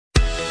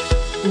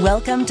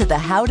Welcome to the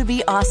How to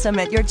Be Awesome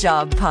at Your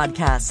Job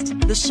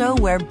podcast, the show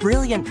where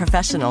brilliant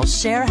professionals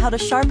share how to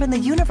sharpen the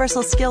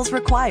universal skills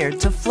required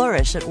to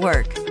flourish at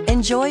work.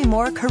 Enjoy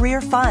more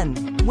career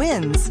fun,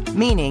 wins,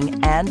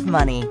 meaning, and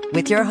money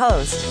with your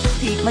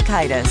host, Pete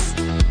Mockaitis.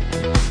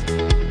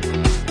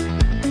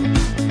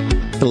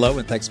 Hello,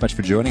 and thanks so much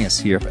for joining us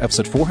here for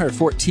episode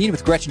 414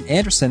 with Gretchen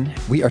Anderson.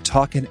 We are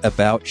talking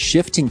about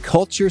shifting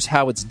cultures,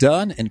 how it's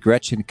done, and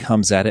Gretchen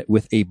comes at it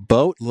with a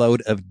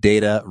boatload of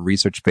data,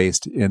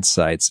 research-based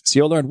insights. So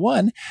you'll learn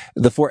 1,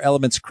 the 4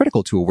 elements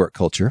critical to a work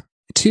culture;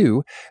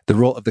 2, the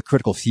role of the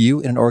critical few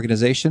in an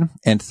organization;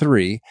 and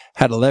 3,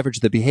 how to leverage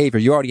the behavior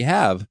you already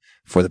have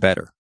for the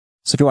better.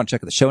 So if you want to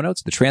check out the show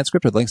notes, the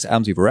transcript, or the links to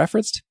items we've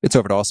referenced, it's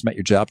over at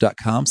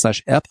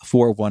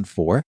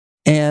awesomeatyourjob.com/ep414.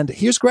 And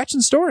here's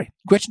Gretchen's story.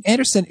 Gretchen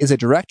Anderson is a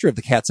director of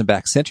the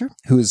Katzenbach Center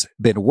who's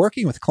been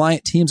working with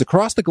client teams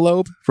across the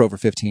globe for over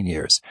 15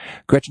 years.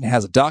 Gretchen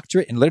has a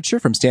doctorate in literature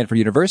from Stanford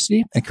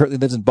University and currently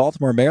lives in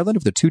Baltimore, Maryland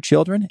with their 2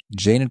 children,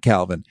 Jane and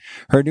Calvin.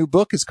 Her new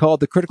book is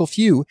called The Critical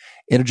Few: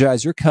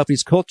 Energize Your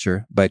Company's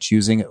Culture by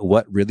Choosing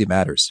What Really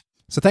Matters.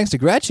 So thanks to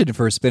Gretchen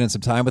for spending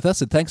some time with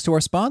us, and thanks to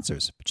our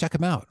sponsors. Check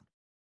them out.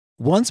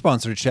 One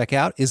sponsor to check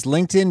out is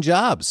LinkedIn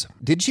Jobs.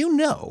 Did you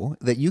know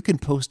that you can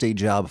post a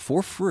job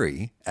for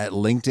free at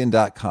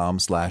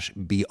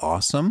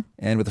linkedin.com/beawesome?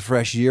 And with a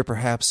fresh year,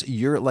 perhaps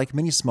you're like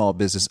many small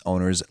business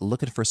owners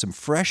looking for some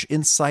fresh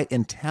insight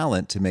and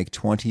talent to make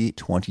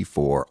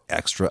 2024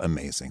 extra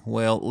amazing.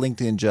 Well,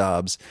 LinkedIn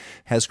Jobs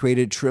has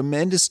created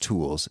tremendous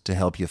tools to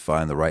help you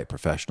find the right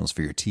professionals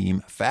for your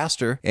team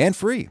faster and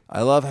free.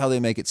 I love how they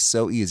make it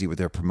so easy with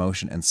their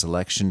promotion and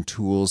selection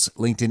tools.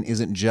 LinkedIn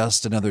isn't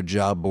just another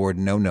job board.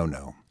 No.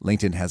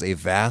 LinkedIn has a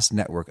vast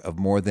network of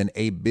more than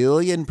 1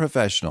 billion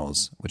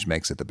professionals, which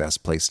makes it the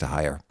best place to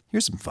hire.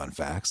 Here's some fun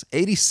facts.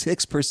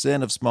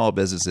 86% of small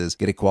businesses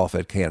get a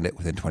qualified candidate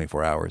within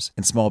 24 hours.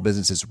 And small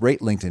businesses rate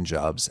LinkedIn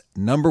Jobs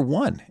number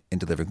 1 in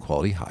delivering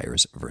quality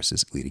hires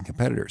versus leading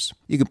competitors.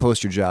 You can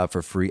post your job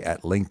for free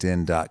at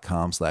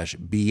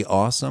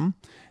linkedin.com/beawesome.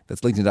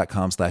 That's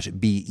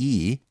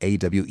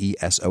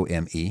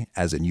linkedin.com/BEAWESOME,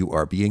 as in you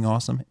are being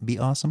awesome, be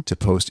awesome, to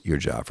post your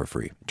job for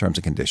free. Terms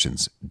and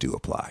conditions do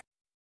apply.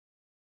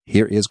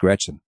 Here is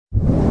Gretchen.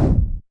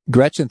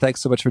 Gretchen,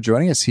 thanks so much for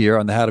joining us here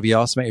on the How to Be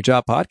Awesome at Your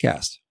Job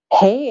podcast.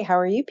 Hey, how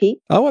are you, Pete?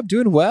 Oh, I'm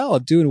doing well.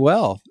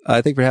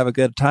 I think we're having a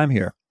good time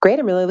here. Great.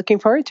 I'm really looking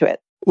forward to it.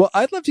 Well,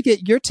 I'd love to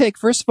get your take.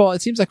 First of all,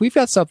 it seems like we've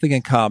got something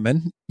in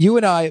common. You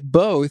and I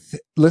both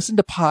listen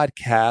to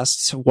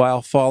podcasts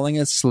while falling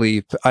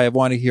asleep. I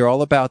want to hear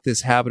all about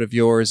this habit of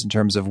yours in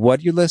terms of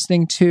what you're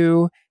listening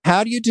to.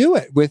 How do you do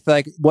it with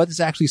what is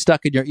actually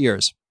stuck in your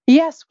ears?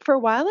 Yes. For a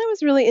while, I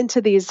was really into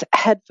these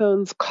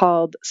headphones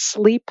called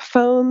sleep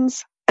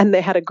phones, and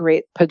they had a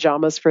great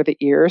pajamas for the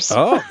ears.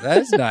 Oh, that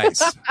is nice.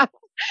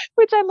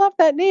 Which I love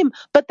that name.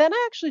 But then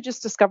I actually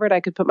just discovered I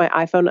could put my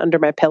iPhone under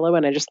my pillow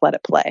and I just let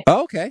it play.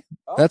 Oh, okay.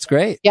 That's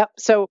great. Yep.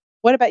 So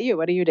what about you?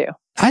 What do you do?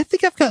 I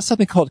think I've got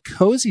something called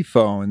Cozy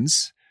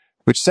Phones,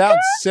 which sounds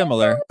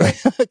similar.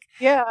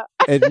 Yeah.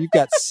 And you've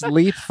got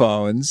sleep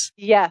phones.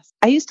 Yes.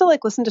 I used to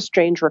listen to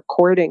strange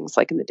recordings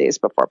in the days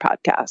before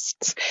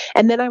podcasts.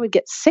 And then I would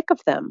get sick of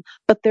them.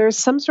 But there's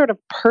some sort of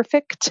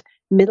perfect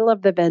middle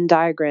of the Venn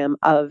diagram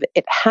of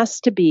it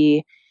has to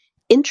be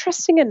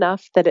interesting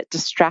enough that it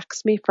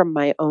distracts me from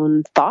my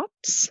own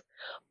thoughts,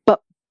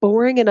 but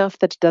boring enough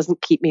that it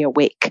doesn't keep me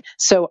awake.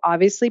 So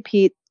obviously,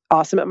 Pete,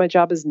 awesome at my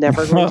job is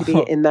never going to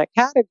be in that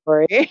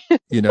category.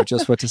 You know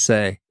just what to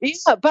say.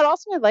 Yeah, but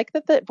also I like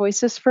that the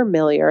voice is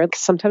familiar.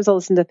 Sometimes I'll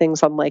listen to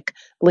things on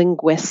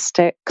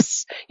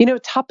linguistics,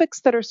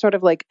 topics that are sort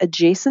of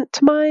adjacent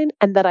to mine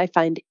and that I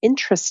find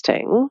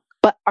interesting,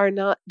 but are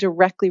not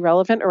directly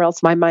relevant, or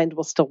else my mind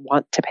will still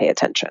want to pay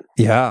attention.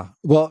 Yeah.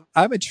 Well,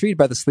 I'm intrigued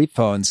by the sleep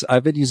phones.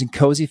 I've been using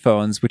Cozy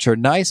Phones, which are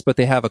nice, but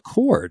they have a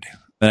cord.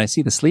 And I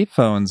see the sleep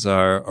phones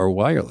are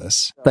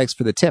wireless. Thanks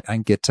for the tip. I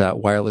can get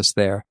wireless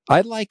there.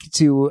 I'd like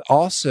to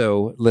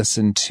also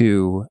listen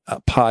to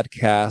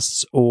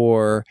podcasts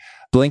or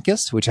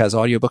Blinkist, which has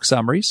audiobook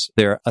summaries.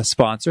 They're a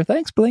sponsor.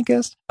 Thanks,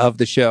 Blinkist, of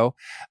the show.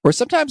 Or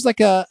sometimes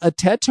a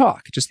TED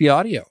Talk, just the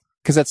audio.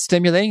 Because that's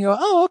stimulating. You go,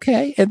 oh,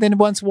 okay. And then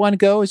once one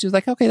goes, you're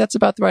like, okay, that's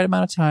about the right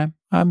amount of time.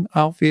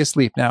 I'll be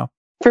asleep now.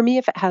 For me,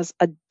 if it has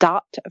a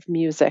dot of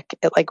music,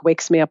 it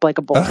wakes me up like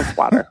a bolt of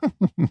water.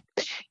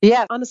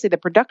 Yeah, honestly, the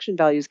production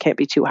values can't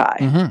be too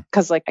high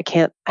because I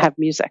can't have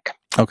music.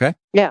 Okay.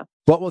 Yeah.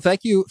 Well,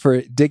 thank you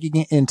for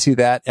digging into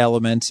that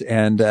element.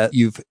 And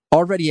you've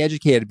already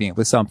educated me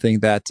with something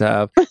that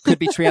could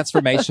be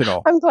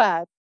transformational. I'm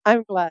glad.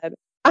 And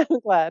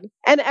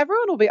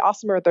everyone will be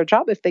awesomer at their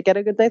job if they get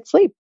a good night's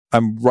sleep.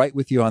 I'm right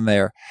with you on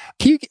there.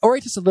 Can you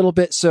orient us a little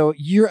bit? So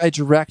you're a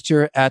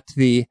director at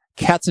the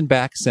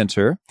Katzenbach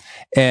Center,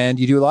 and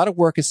you do a lot of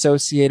work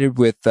associated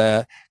with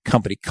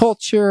company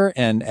culture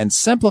and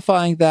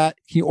simplifying that.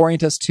 Can you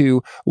orient us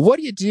to what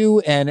do you do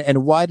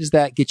and why does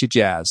that get you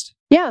jazzed?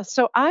 Yeah,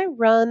 so I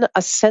run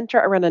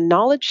a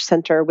knowledge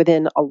center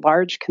within a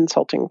large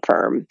consulting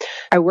firm.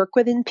 I work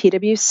within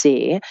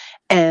PwC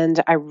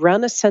and I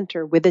run a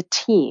center with a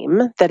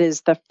team that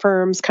is the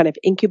firm's kind of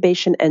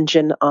incubation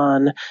engine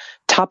on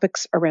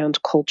topics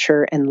around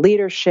culture and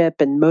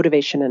leadership and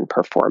motivation and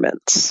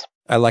performance.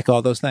 I like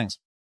all those things.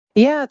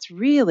 Yeah, it's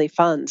really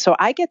fun. So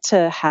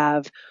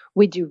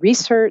we do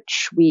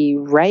research, we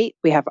write,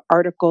 we have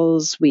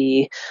articles,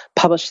 we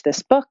publish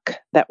this book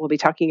that we'll be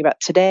talking about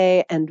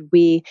today, and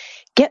we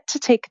get to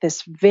take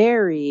this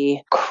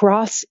very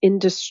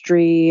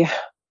cross-industry,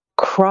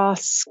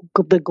 across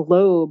the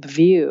globe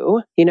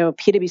view.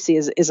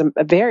 PwC is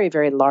a very,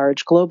 very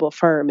large global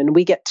firm, and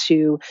we get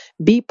to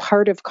be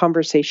part of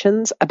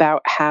conversations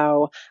about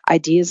how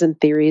ideas and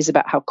theories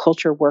about how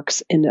culture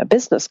works in a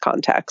business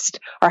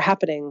context are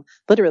happening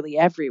literally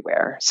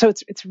everywhere. So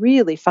it's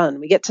really fun.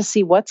 We get to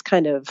see what's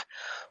kind of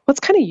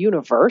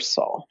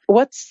universal.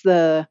 What's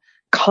the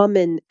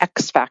common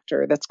X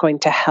factor that's going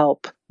to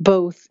help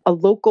both a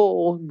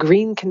local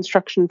green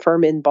construction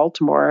firm in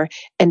Baltimore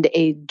and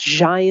a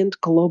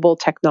giant global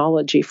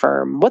technology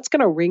firm? What's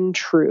going to ring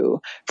true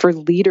for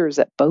leaders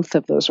at both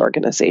of those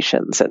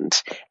organizations? And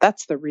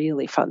that's the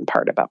really fun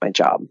part about my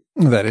job.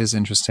 That is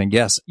interesting.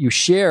 Yes. You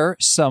share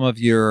some of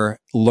your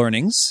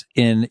learnings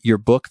in your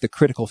book, The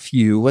Critical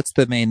Few. What's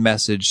the main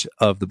message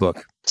of the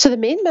book? So the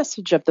main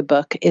message of the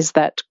book is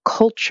that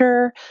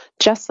culture,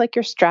 just like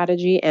your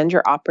strategy and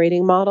your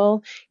operating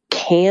model,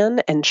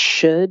 can and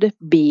should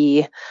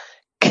be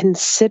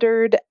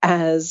considered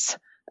as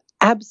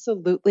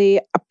absolutely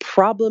a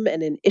problem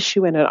and an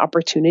issue and an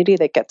opportunity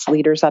that gets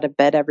leaders out of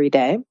bed every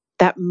day.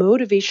 That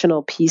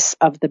motivational piece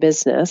of the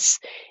business,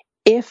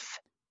 if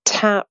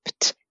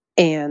tapped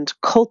and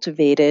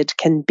cultivated,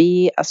 can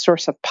be a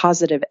source of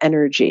positive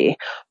energy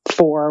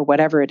for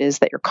whatever it is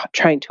that you're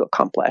trying to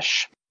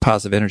accomplish.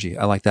 Positive energy.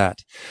 I like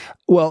that.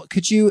 Well,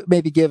 could you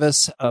maybe give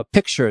us a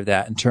picture of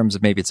that in terms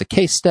of maybe it's a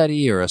case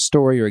study or a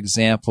story or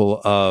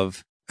example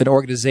of an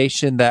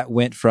organization that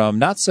went from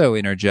not so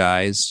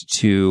energized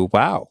to,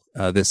 wow,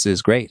 this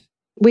is great?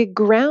 We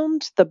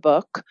ground the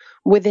book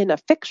within a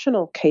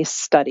fictional case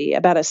study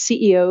about a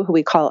CEO who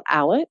we call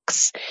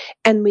Alex.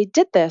 And we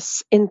did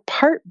this in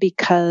part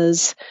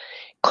because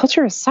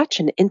culture is such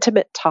an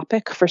intimate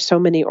topic for so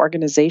many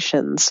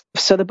organizations.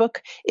 So the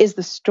book is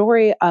the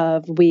story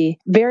of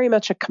very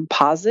much a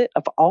composite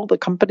of all the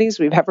companies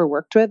we've ever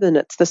worked with. And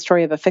it's the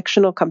story of a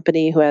fictional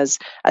company who has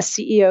a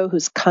CEO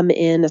who's come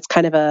in. It's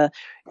kind of a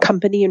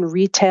company in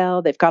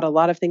retail. They've got a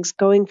lot of things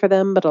going for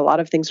them, but a lot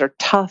of things are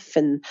tough.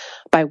 And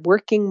by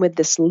working with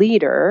this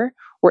leader,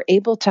 we're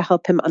able to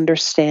help him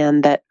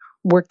understand that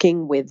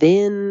working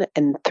within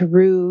and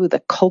through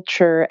the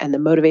culture and the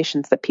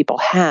motivations that people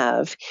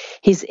have,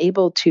 he's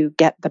able to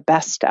get the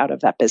best out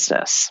of that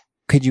business.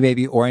 Could you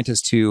maybe orient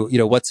us to,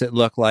 what's it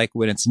look like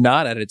when it's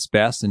not at its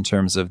best in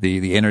terms of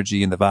the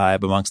energy and the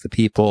vibe amongst the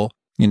people,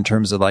 in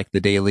terms of like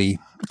the daily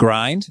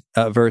grind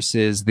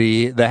versus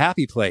the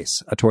happy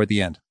place toward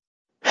the end?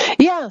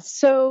 Yeah.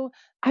 So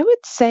I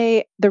would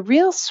say the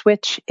real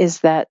switch is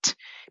that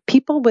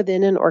people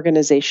within an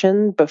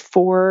organization,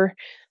 before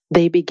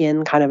they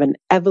begin kind of an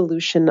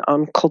evolution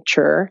on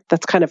culture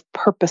that's kind of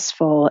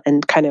purposeful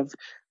and kind of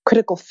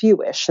critical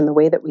few-ish in the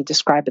way that we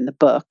describe in the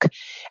book.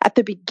 At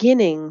the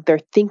beginning, they're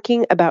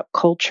thinking about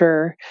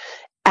culture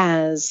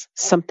as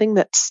something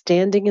that's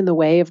standing in the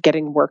way of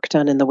getting work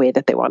done in the way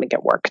that they want to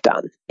get work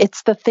done.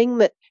 It's the thing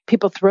that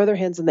people throw their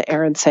hands in the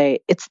air and say,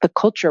 it's the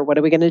culture, what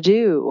are we going to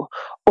do?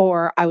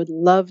 Or I would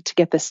love to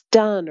get this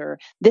done, or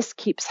this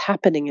keeps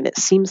happening and it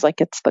seems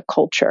like it's the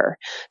culture.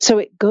 So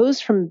it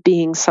goes from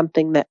being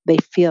something that they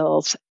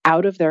feel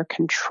out of their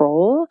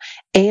control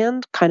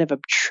and kind of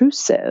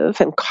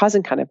obtrusive and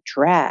causing kind of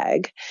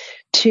drag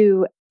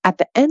to, at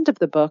the end of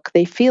the book,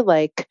 they feel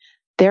like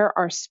there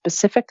are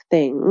specific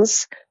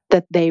things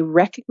that they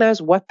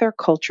recognize what their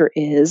culture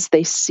is.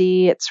 They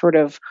see its sort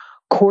of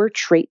core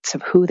traits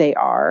of who they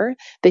are.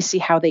 They see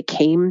how they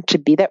came to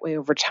be that way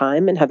over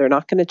time and how they're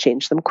not going to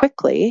change them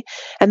quickly.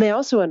 And they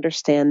also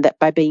understand that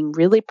by being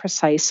really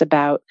precise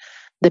about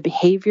the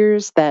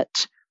behaviors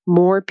that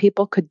more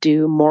people could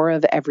do more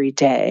of every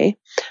day,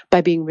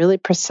 by being really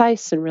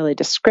precise and really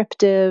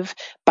descriptive,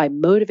 by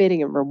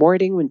motivating and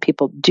rewarding when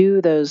people do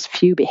those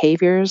few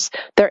behaviors,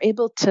 they're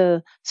able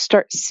to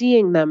start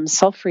seeing them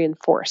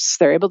self-reinforce.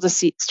 They're able to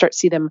start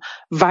see them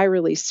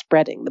virally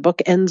spreading. The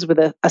book ends with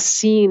a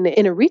scene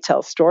in a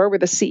retail store where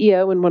the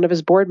CEO and one of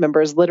his board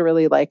members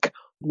literally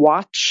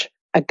watch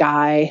a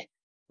guy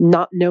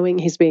not knowing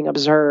he's being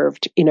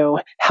observed,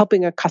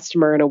 helping a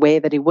customer in a way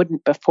that he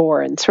wouldn't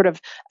before, and sort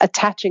of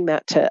attaching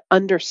that to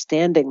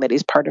understanding that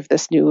he's part of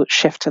this new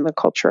shift in the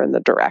culture and the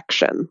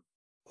direction.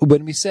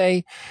 When we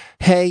say,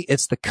 hey,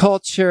 it's the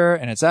culture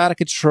and it's out of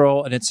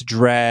control and it's a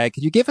drag,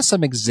 can you give us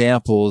some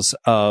examples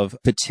of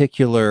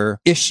particular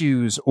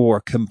issues or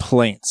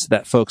complaints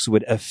that folks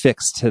would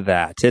affix to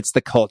that? It's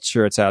the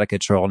culture, it's out of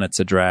control, and it's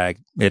a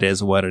drag. It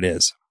is what it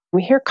is.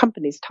 We hear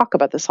companies talk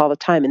about this all the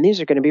time, and these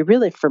are going to be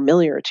really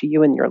familiar to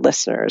you and your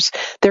listeners.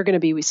 They're going to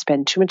be, we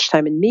spend too much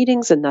time in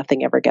meetings and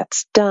nothing ever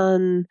gets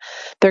done.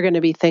 They're going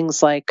to be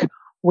things like,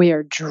 we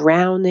are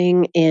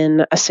drowning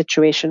in a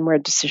situation where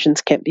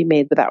decisions can't be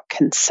made without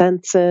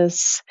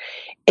consensus.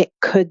 It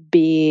could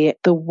be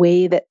the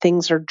way that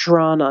things are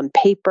drawn on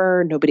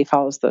paper. Nobody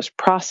follows those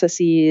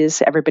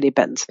processes. Everybody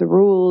bends the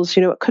rules.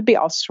 It could be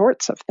all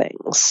sorts of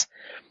things.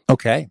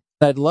 Okay.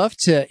 I'd love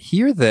to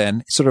hear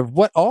then sort of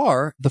what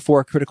are the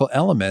 4 critical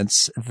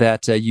elements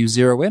that you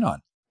zero in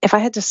on? If I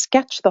had to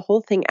sketch the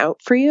whole thing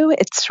out for you,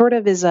 it sort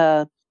of is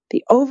the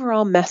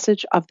overall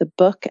message of the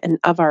book and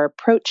of our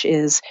approach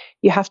is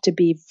you have to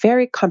be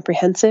very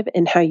comprehensive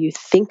in how you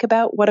think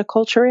about what a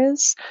culture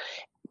is,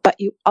 but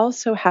you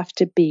also have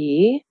to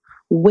be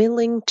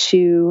willing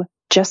to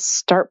just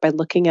start by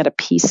looking at a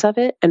piece of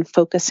it and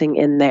focusing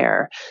in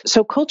there.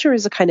 So culture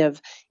is a kind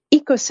of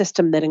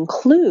ecosystem that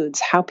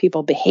includes how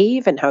people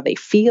behave and how they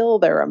feel,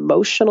 their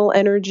emotional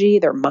energy,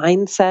 their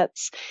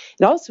mindsets.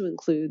 It also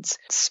includes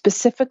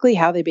specifically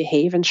how they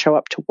behave and show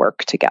up to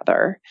work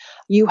together.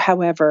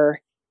 However,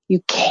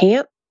 you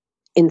can't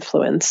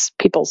influence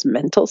people's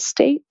mental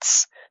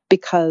states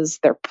because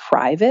they're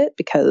private,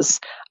 because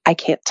I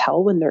can't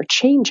tell when they're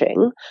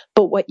changing.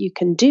 But what you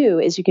can do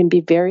is you can be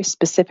very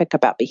specific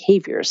about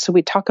behaviors. So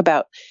we talk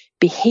about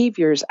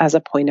behaviors as a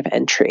point of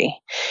entry.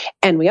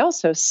 And we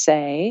also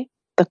say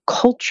the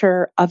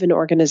culture of an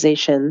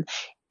organization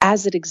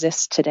as it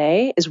exists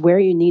today is where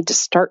you need to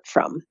start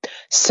from.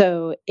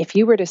 So if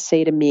you were to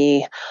say to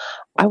me,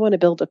 I want to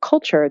build a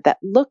culture that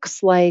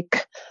looks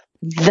like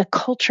the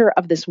culture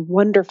of this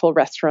wonderful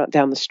restaurant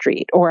down the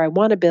street, or I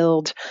want to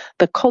build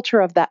the culture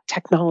of that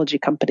technology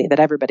company that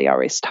everybody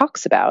always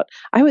talks about,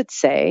 I would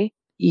say,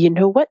 you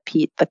know what,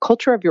 Pete, the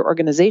culture of your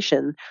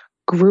organization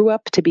grew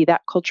up to be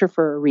that culture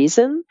for a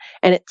reason,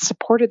 and it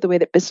supported the way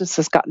that business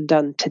has gotten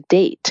done to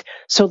date.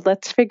 So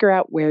let's figure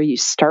out where you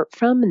start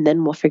from, and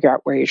then we'll figure out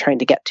where you're trying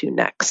to get to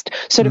next.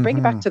 So to bring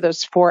it back to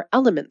those 4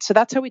 elements, so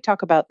that's how we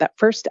talk about that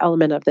first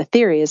element of the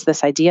theory is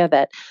this idea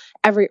that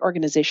every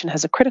organization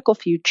has a critical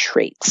few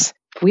traits.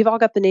 We've all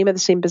got the name of the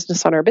same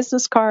business on our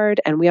business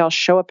card, and we all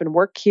show up and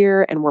work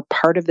here, and we're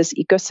part of this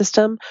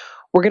ecosystem.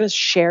 We're going to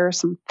share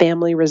some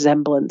family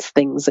resemblance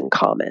things in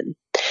common.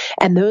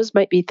 And those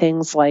might be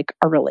things like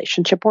a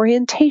relationship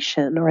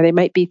orientation, or they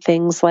might be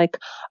things like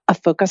a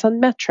focus on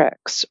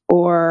metrics,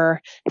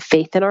 or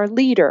faith in our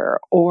leader,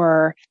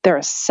 or they're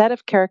a set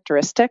of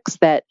characteristics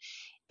that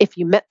if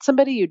you met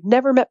somebody you'd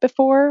never met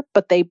before,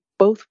 but they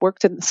both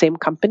worked in the same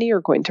company, you're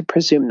going to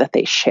presume that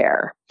they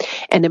share.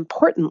 And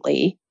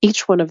importantly,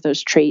 each one of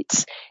those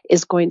traits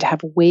is going to have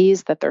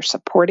ways that they're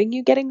supporting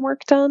you getting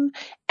work done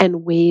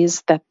and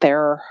ways that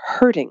they're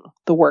hurting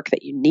the work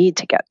that you need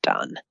to get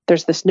done.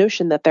 There's this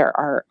notion that there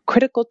are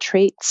critical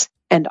traits,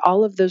 and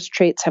all of those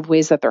traits have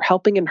ways that they're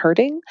helping and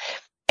hurting.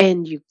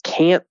 And you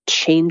can't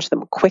change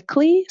them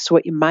quickly. So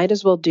what you might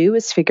as well do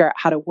is figure out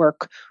how to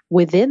work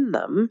within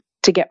them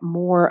to get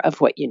more of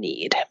what you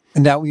need.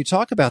 Now, when you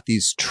talk about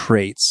these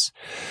traits,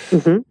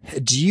 do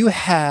you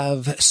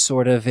have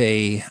sort of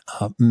a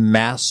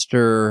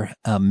master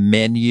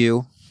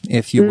menu,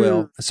 if you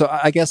will? So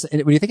I guess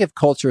when you think of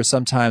culture,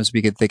 sometimes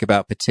we could think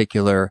about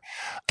particular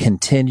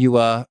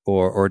continua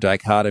or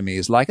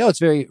dichotomies, like, oh, it's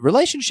very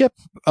relationship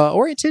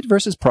oriented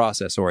versus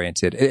process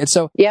oriented. And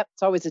so, yep,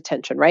 it's always a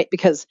tension, right?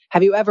 Because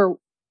have you ever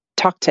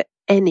talked to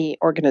any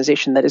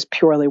organization that is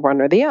purely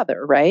one or the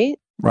other, right?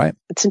 Right.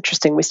 It's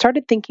interesting. We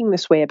started thinking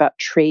this way about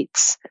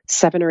traits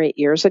 7 or 8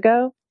 years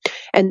ago.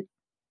 And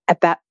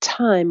at that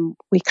time,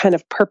 we kind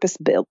of purpose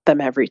built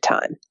them every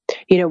time.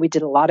 We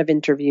did a lot of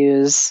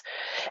interviews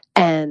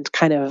and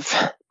kind of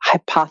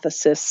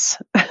hypothesis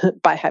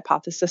by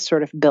hypothesis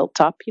sort of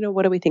built up,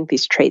 what do we think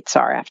these traits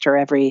are after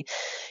every,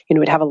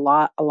 we'd have a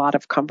lot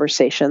of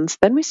conversations.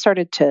 Then we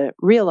started to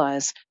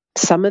realize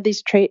some of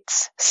these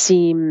traits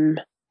seem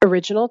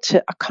original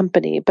to a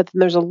company, but then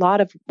there's a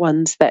lot of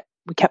ones that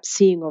we kept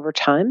seeing over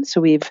time.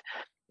 So we've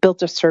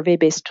built a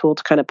survey-based tool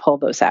to kind of pull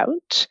those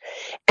out.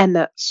 And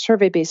that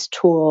survey-based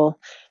tool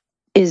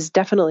is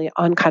definitely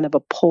on kind of a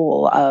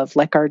poll of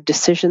like, are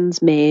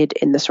decisions made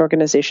in this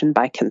organization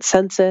by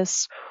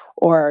consensus,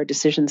 or are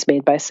decisions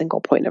made by a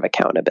single point of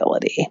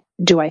accountability?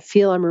 Do I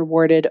feel I'm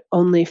rewarded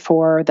only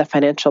for the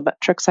financial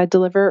metrics I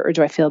deliver, or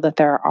do I feel that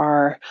there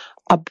are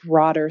a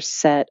broader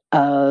set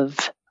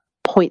of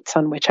points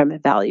on which I'm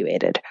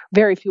evaluated?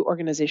 Very few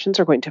organizations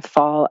are going to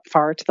fall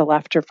far to the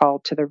left or fall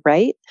to the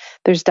right.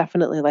 There's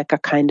definitely like a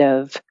kind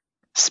of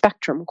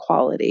spectrum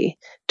quality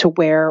to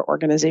where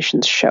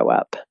organizations show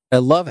up. I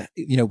love it.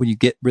 When you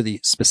get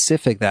really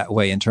specific that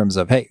way in terms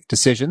of, hey,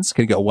 decisions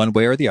can go one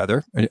way or the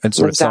other and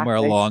sort of somewhere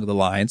along the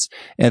lines.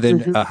 And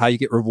then how you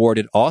get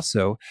rewarded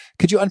also.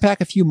 Could you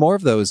unpack a few more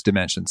of those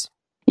dimensions?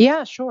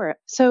 Yeah, sure.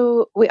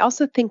 So we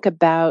also think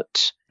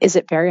about, is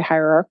it very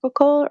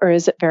hierarchical or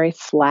is it very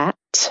flat?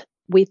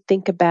 We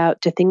think about,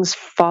 do things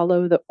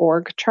follow the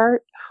org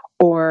chart,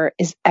 or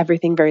is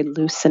everything very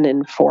loose and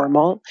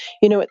informal?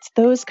 It's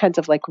those kinds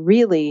of like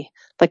really,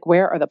 like,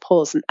 where are the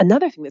poles? And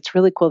another thing that's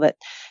really cool that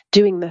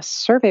doing this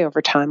survey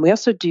over time, we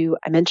also do,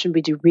 I mentioned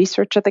we do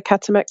research at the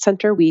Katzenbach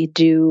Center. We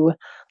do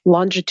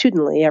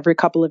longitudinally, every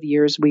couple of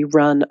years, we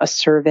run a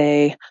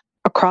survey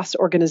across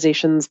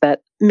organizations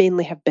that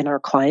mainly have been our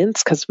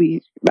clients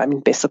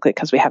basically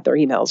because we have their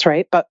emails,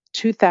 right? But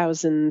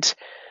 2,000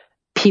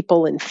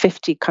 people in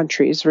 50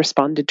 countries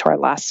responded to our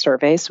last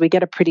survey. So we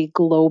get a pretty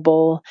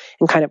global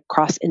and kind of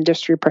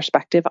cross-industry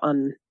perspective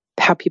on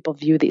how people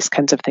view these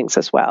kinds of things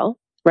as well,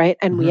 right?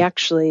 And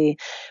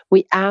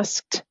we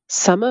asked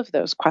some of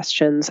those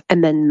questions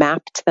and then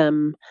mapped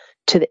them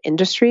to the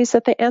industries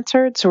that they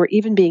answered. So we're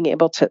even being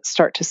able to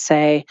start to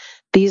say,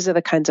 these are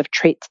the kinds of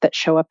traits that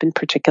show up in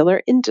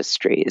particular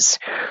industries.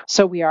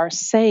 So we are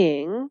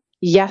saying,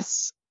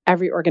 yes,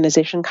 every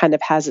organization kind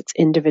of has its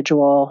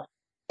individual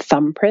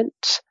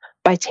thumbprint.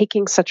 By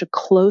taking such a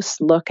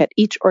close look at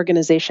each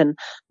organization,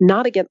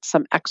 not against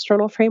some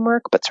external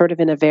framework, but sort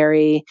of in a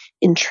very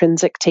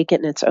intrinsic, take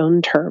it in its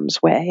own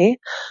terms way,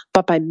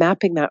 but by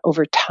mapping that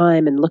over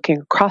time and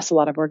looking across a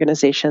lot of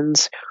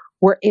organizations,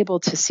 we're able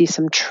to see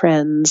some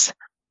trends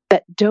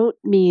that don't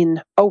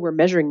mean, oh, we're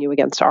measuring you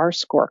against our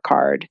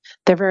scorecard.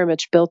 They're very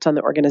much built on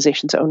the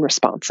organization's own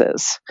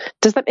responses.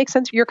 Does that make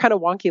sense? You're kind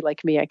of wonky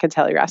like me. I can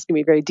tell you're asking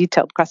me very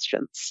detailed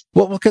questions.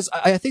 Well, because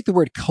I think the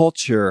word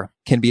culture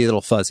can be a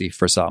little fuzzy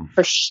for some.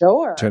 For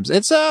sure.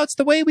 It's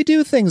the way we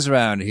do things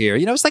around here.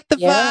 It's like the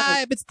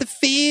vibe, it's the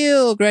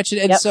feel, Gretchen.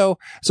 And so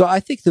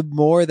I think the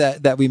more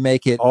that we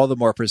make it all the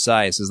more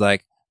precise is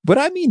like, what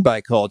I mean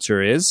by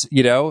culture is,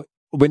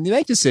 when you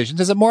make decisions,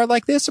 is it more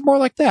like this or more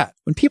like that?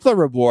 When people are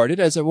rewarded,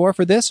 is it more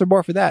for this or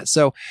more for that?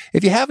 So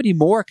if you have any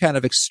more kind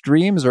of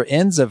extremes or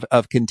ends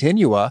of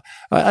continua,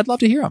 I'd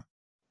love to hear them.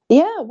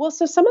 Yeah, well,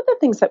 so some of the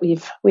things that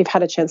we've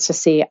had a chance to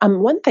see,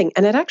 one thing,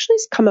 and it actually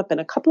has come up in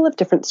a couple of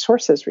different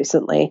sources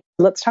recently.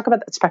 Let's talk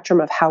about that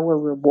spectrum of how we're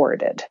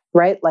rewarded,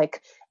 right?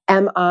 Like,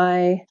 am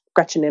I,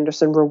 Gretchen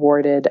Anderson,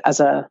 rewarded as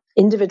an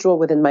individual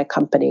within my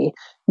company?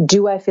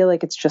 Do I feel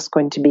like it's just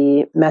going to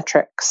be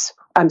metrics?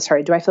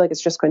 Do I feel like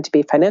it's just going to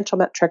be financial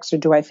metrics, or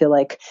do I feel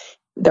like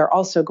they're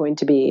also going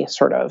to be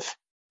sort of,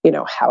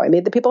 how I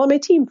made the people on my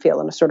team feel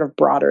in a sort of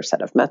broader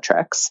set of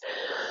metrics?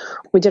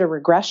 We did a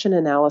regression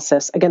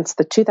analysis against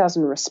the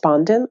 2,000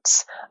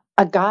 respondents.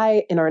 A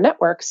guy in our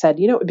network said,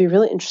 it would be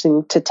really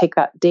interesting to take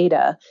that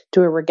data,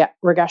 do a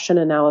regression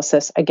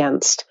analysis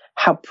against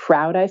how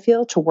proud I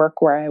feel to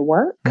work where I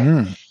work.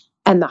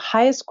 And the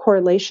highest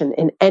correlation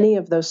in any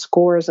of those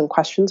scores and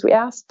questions we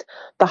asked,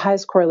 the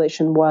highest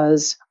correlation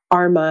was,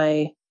 are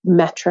my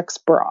metrics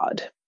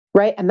broad,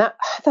 right? And I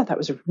thought that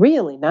was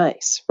really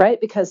nice, right?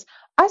 Because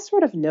I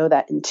sort of know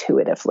that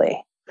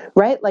intuitively,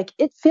 right? Like,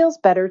 it feels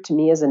better to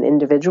me as an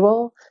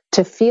individual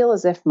to feel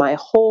as if my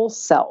whole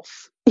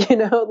self,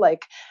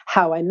 like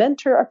how I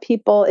mentor our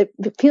people, it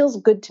feels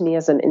good to me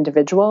as an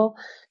individual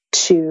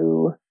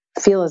to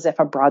feel as if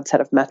a broad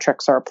set of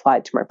metrics are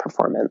applied to my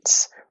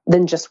performance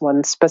than just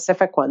one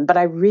specific one. But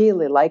I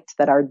really liked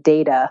that our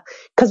data,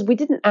 because we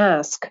didn't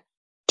ask,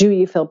 do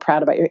you feel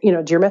proud about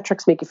do your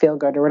metrics make you feel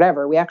good or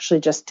whatever? We actually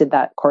just did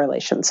that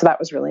correlation. So that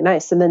was really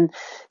nice. And then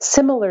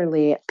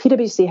similarly,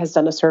 PwC has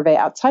done a survey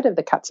outside of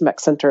the Katzenbach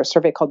Center, a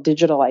survey called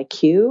Digital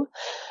IQ.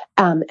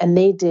 And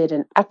they did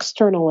an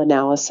external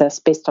analysis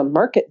based on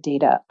market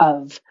data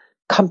of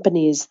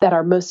companies that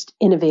are most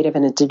innovative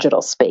in a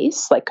digital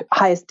space, like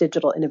highest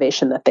digital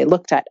innovation that they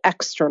looked at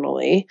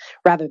externally,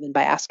 rather than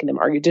by asking them,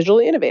 are you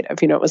digitally innovative?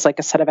 It was like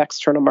a set of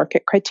external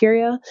market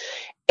criteria,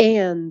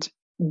 and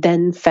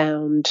then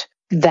found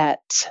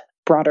that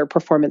broader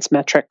performance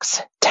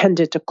metrics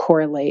tended to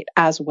correlate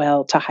as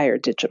well to higher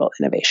digital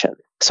innovation.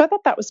 So I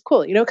thought that was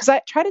cool, because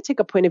I try to take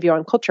a point of view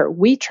on culture.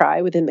 We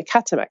try within the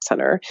Katzenbach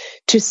Center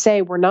to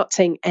say we're not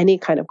saying any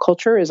kind of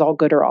culture is all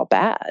good or all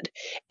bad.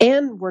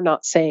 And we're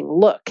not saying,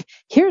 look,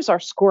 here's our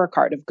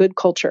scorecard of good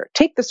culture.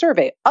 Take the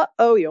survey.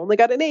 Uh-oh, you only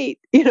got an 8.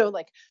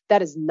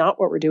 That is not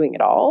what we're doing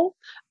at all.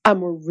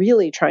 We're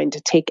really trying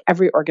to take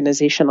every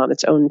organization on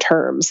its own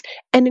terms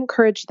and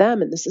encourage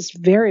them. And this is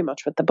very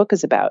much what the book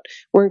is about.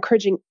 We're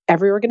encouraging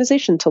every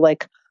organization to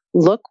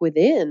look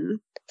within,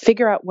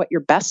 figure out what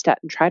you're best at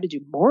and try to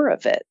do more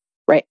of it,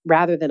 right?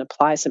 Rather than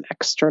apply some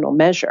external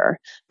measure.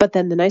 But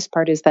then the nice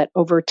part is that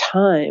over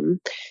time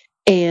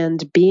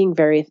and being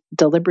very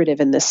deliberative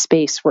in this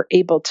space, we're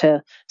able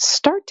to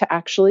start to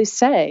actually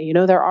say,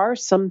 there are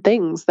some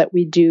things that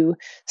we do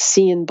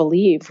see and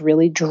believe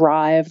really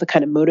drive the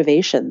kind of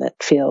motivation that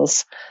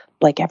feels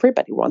like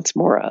everybody wants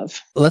more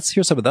of. Let's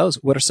hear some of those.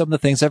 What are some of the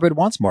things everybody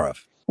wants more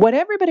of? What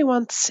everybody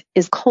wants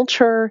is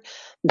culture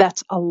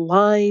that's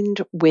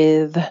aligned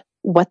with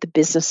what the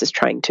business is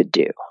trying to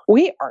do.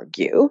 We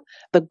argue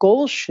the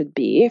goal should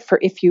be for,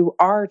 if you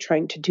are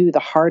trying to do the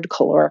hard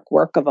caloric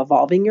work of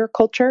evolving your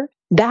culture,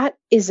 that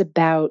is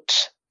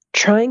about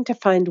trying to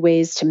find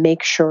ways to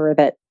make sure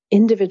that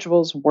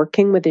individuals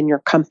working within your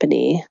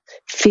company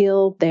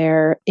feel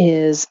there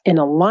is an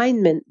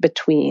alignment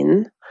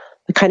between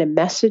the kind of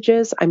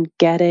messages I'm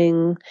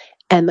getting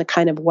and the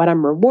kind of what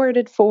I'm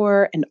rewarded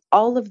for, and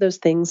all of those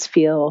things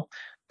feel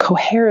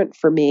coherent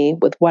for me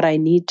with what I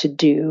need to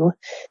do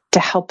to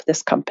help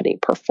this company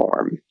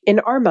perform. In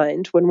our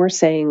mind, when we're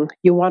saying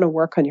you want to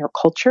work on your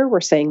culture, we're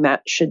saying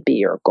that should be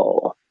your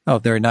goal. Oh,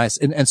 very nice.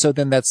 And so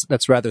then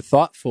that's rather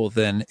thoughtful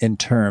then in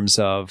terms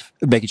of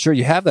making sure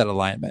you have that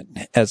alignment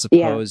as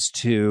opposed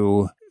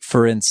to,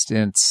 for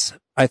instance,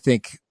 I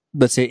think,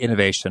 let's say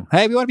innovation.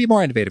 Hey, we want to be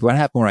more innovative. We want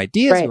to have more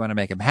ideas. Right. We want to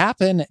make them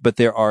happen. But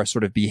there are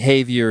sort of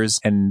behaviors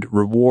and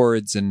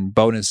rewards and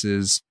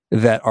bonuses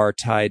that are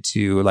tied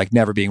to like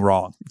never being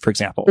wrong, for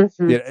example. So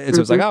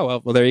it's like,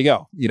 oh, well, there you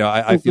go.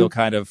 I feel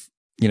kind of,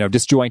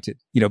 disjointed,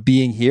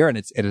 being here and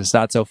it's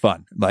not so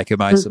fun. Like,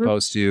 am I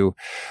supposed to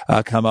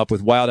come up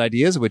with wild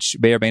ideas, which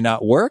may or may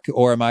not work?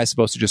 Or am I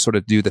supposed to just sort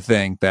of do the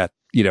thing that,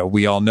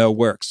 we all know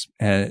works,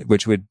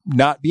 which would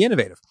not be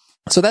innovative?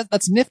 So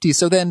that's nifty.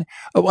 So then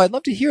I'd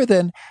love to hear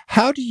then,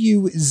 how do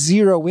you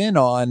zero in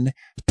on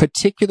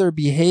particular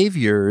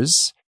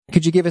behaviors?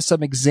 Could you give us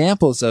some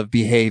examples of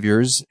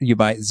behaviors you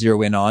might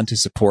zero in on to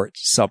support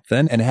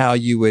something and how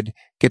you would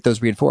get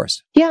those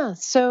reinforced? Yeah.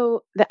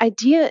 So the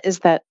idea is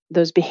that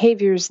those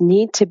behaviors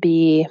need to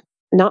be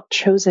not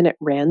chosen at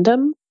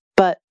random,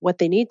 but what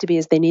they need to be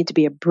is they need to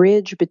be a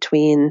bridge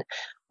between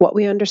what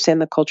we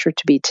understand the culture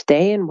to be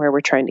today and where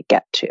we're trying to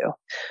get to.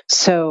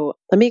 So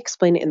let me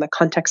explain it in the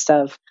context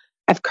of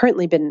I've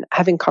currently been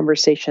having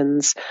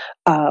conversations.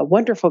 A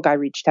wonderful guy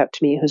reached out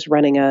to me who's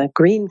running a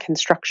green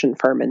construction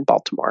firm in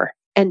Baltimore.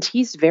 And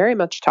he's very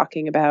much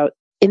talking about,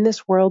 in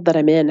this world that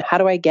I'm in, how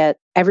do I get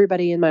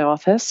everybody in my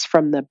office,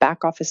 from the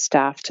back office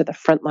staff to the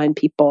frontline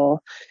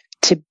people,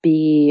 to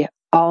be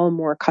all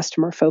more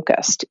customer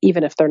focused,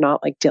 even if they're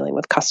not like dealing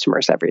with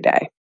customers every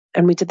day.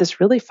 And we did this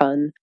really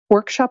fun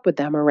workshop with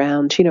them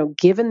around,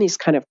 given these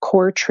kind of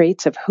core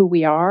traits of who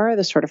we are,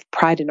 the sort of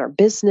pride in our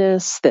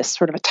business, this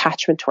sort of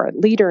attachment to our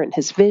leader and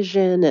his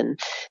vision, and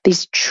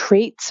these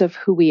traits of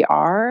who we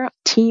are,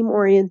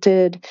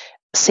 team-oriented,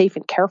 safe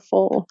and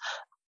careful.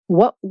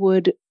 What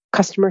would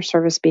customer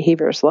service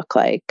behaviors look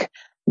like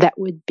that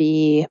would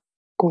be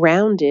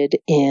grounded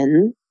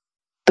in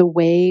the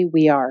way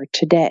we are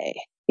today?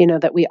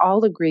 That we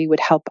all agree would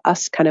help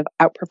us kind of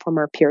outperform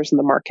our peers in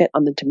the market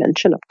on the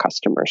dimension of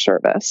customer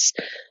service.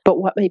 But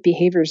what might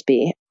behaviors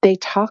be? They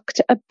talked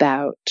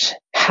about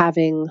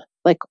having,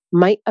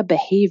 might a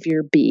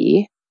behavior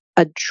be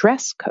a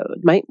dress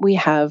code? Might we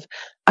have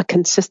a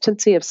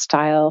consistency of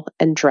style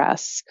and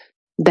dress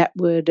that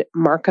would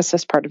mark us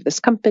as part of this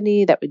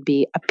company, that would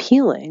be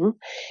appealing? And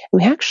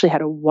we actually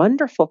had a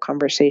wonderful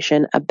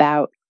conversation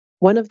about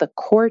one of the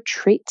core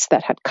traits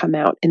that had come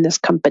out in this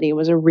company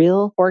was a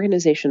real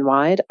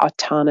organization-wide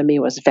autonomy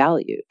was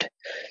valued.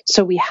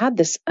 So we had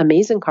this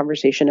amazing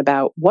conversation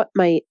about what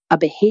might a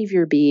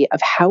behavior be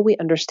of how we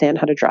understand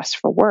how to dress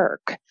for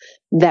work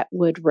that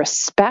would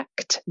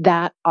respect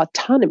that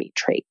autonomy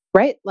trait,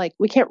 right? Like,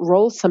 we can't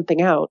roll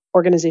something out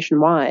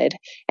organization-wide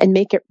and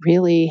make it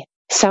really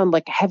sound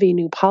like a heavy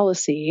new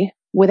policy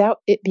without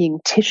it being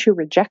tissue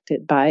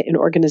rejected by an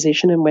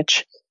organization in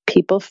which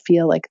people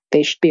feel like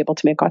they should be able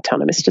to make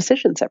autonomous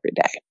decisions every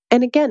day.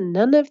 And again,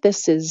 none of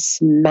this is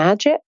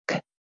magic,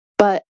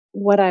 but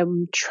what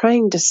I'm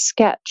trying to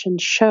sketch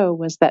and show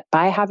was that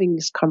by having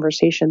these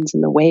conversations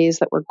in the ways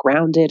that were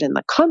grounded in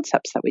the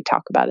concepts that we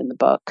talk about in the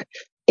book,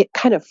 it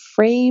kind of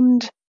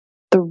framed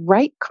the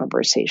right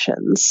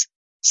conversations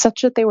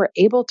such that they were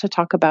able to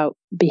talk about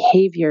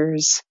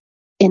behaviors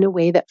in a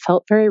way that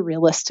felt very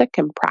realistic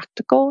and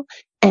practical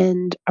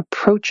and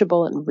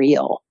approachable and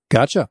real.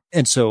 Gotcha.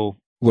 And so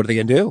what are they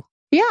going to do?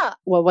 Yeah.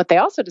 Well, what they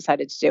also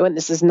decided to do, and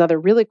this is another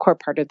really core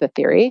part of the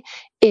theory,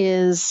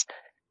 is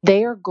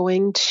they are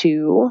going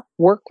to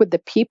work with the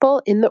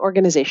people in the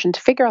organization to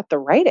figure out the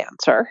right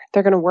answer.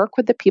 They're going to work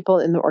with the people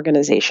in the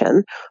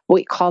organization.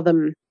 We call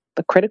them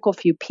the critical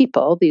few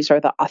people. These are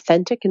the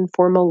authentic,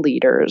 informal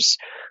leaders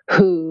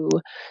who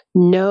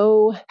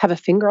have a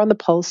finger on the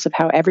pulse of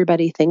how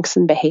everybody thinks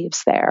and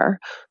behaves there,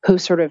 who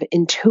sort of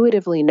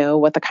intuitively know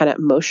what the kind of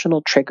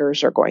emotional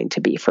triggers are going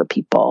to be for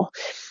people.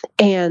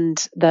 And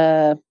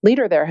the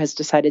leader there has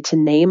decided to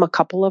name a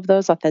couple of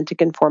those authentic,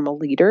 informal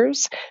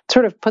leaders,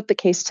 sort of put the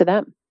case to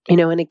them.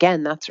 And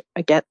again, that's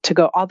to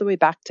go all the way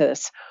back to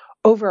this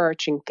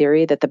overarching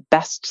theory that the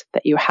best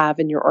that you have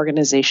in your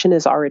organization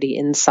is already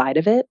inside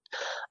of it.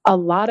 A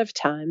lot of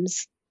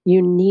times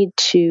you need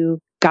to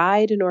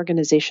guide an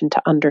organization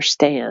to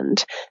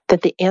understand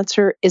that the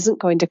answer isn't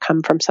going to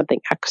come from something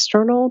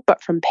external,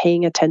 but from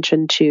paying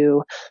attention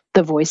to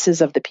the voices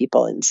of the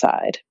people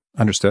inside.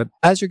 Understood.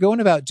 As you're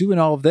going about doing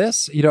all of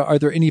this, are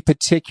there any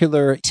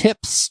particular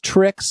tips,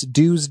 tricks,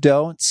 do's,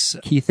 don'ts,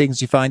 key things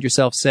you find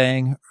yourself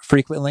saying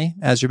frequently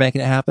as you're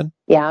making it happen?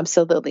 Yeah,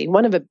 absolutely.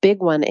 One of a big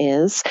one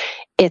is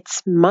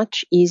it's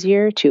much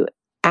easier to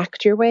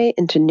act your way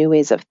into new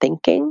ways of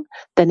thinking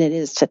than it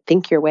is to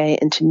think your way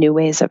into new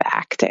ways of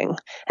acting.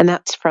 And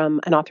that's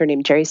from an author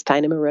named Jerry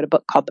Steinem, who wrote a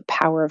book called The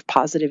Power of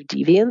Positive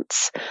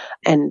Deviance.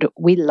 And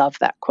we love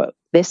that quote.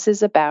 This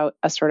is about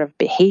a sort of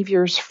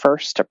behaviors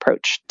first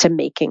approach to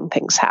making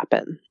things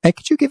happen. And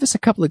could you give us a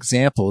couple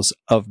examples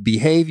of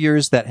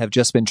behaviors that have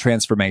just been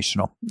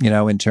transformational,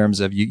 in terms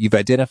of you've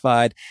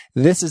identified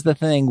this is the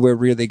thing we're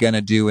really going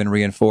to do and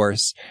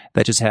reinforce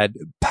that just had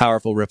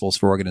powerful ripples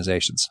for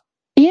organizations?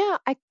 Yeah,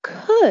 I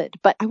could,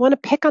 but I want to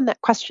pick on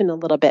that question a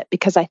little bit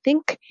because I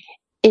think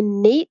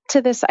innate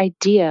to this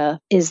idea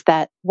is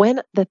that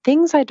when the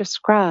things I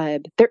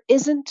describe, there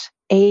isn't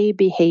a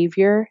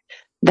behavior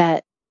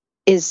that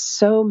is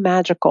so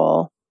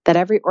magical that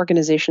every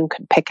organization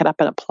could pick it up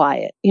and apply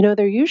it.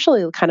 They're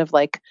usually kind of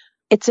like,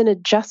 it's an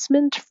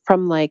adjustment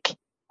from like,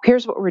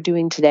 here's what we're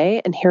doing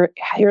today and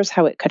here's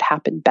how it could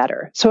happen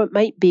better. So it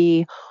might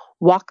be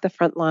walk the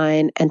front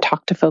line and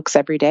talk to folks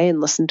every day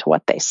and listen to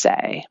what they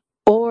say.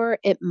 Or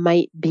it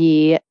might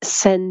be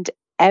send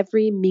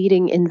every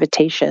meeting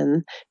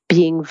invitation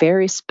being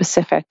very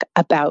specific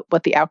about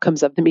what the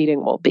outcomes of the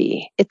meeting will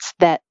be. It's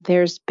that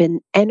there's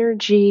been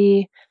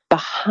energy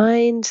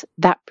behind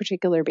that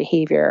particular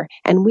behavior.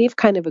 And we've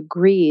kind of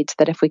agreed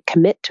that if we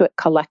commit to it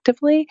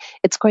collectively,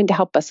 it's going to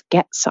help us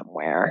get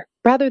somewhere.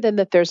 Rather than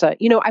that there's I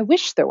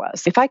wish there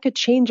was. If I could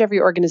change every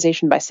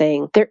organization by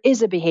saying there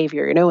is a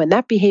behavior, and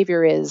that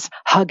behavior is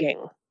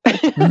hugging.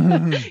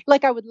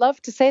 Like I would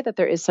love to say that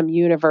there is some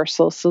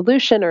universal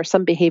solution or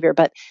some behavior,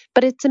 but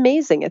it's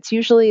amazing. It's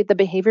usually the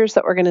behaviors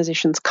that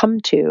organizations come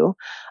to.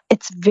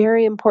 It's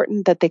very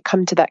important that they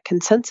come to that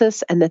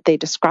consensus and that they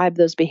describe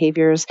those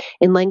behaviors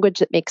in language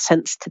that makes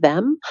sense to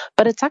them.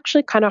 But it's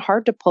actually kind of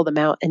hard to pull them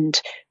out and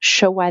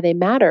show why they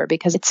matter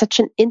because it's such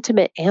an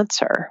intimate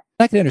answer.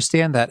 I can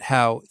understand that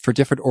how for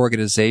different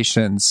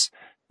organizations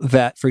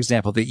that, for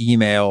example, the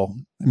email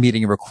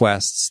meeting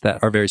requests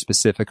that are very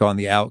specific on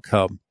the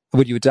outcome,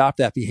 would you adopt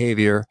that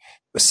behavior?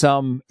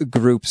 Some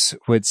groups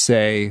would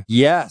say,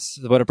 yes,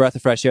 what a breath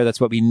of fresh air.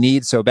 That's what we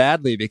need so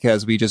badly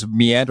because we just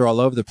meander all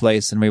over the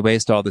place and we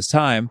waste all this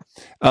time.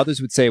 Others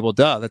would say, well,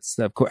 duh, that's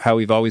how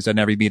we've always done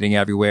every meeting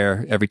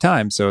everywhere, every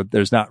time. So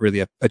there's not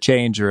really a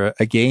change or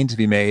a gain to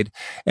be made.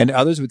 And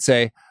others would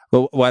say,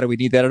 well, why do we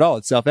need that at all?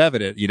 It's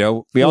self-evident. We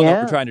all know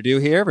what we're trying to do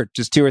here. We're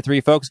just 2 or 3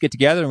 folks get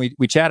together and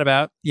we chat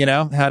about,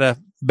 how to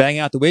bang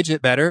out the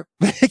widget better.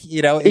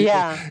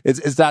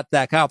 It's not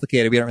that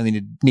complicated. We don't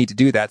really need to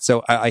do that.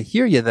 So I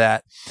hear you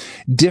that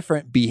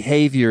different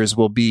behaviors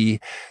will be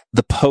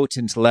the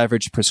potent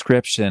leverage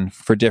prescription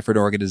for different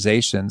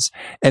organizations.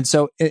 And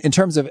so in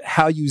terms of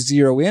how you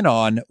zero in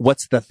on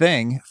what's the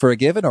thing for a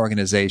given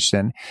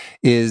organization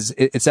is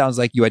it sounds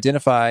like you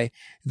identify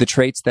the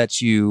traits that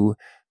you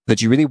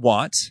really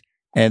want.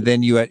 And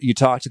then you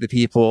talk to the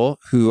people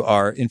who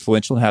are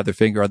influential and have their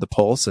finger on the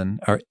pulse and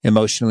are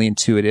emotionally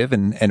intuitive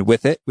and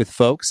with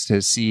folks to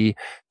see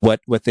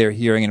what they're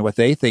hearing and what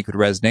they think would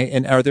resonate.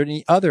 And are there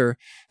any other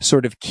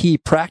sort of key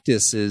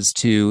practices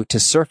to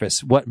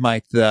surface what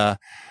might the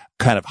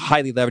kind of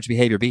highly leveraged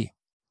behavior be?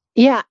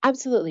 Yeah,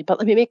 absolutely. But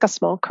let me make a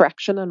small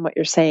correction on what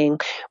you're saying.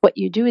 What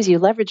you do is you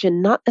leverage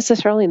in not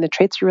necessarily in the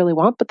traits you really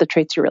want, but the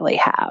traits you really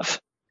have.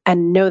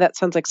 And no, that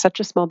sounds like such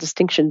a small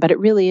distinction, but it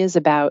really is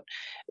about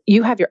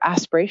you have your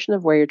aspiration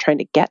of where you're trying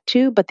to get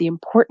to, but the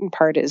important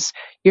part is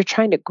you're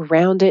trying to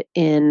ground it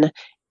in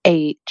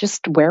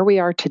just where we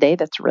are today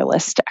that's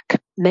realistic.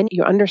 And then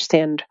you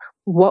understand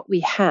what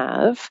we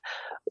have,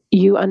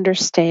 you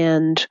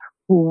understand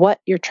what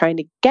you're trying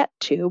to get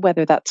to,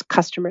 whether that's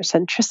customer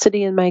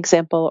centricity in my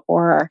example,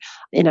 or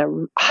in a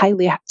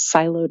highly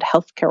siloed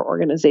healthcare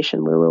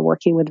organization we were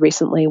working with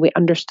recently, we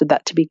understood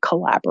that to be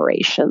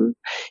collaboration.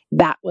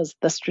 That was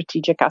the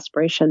strategic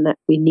aspiration that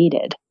we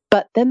needed.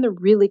 But then the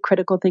really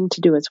critical thing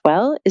to do as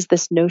well is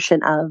this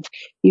notion of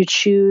you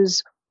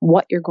choose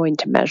what you're going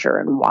to measure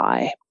and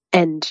why.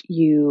 And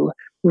you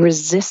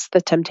resist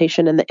the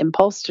temptation and the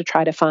impulse to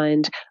try to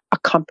find a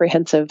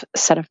comprehensive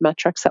set of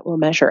metrics that will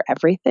measure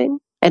everything.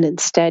 And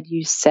instead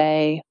you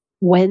say,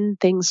 when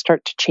things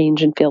start to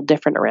change and feel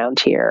different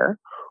around here,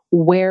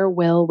 where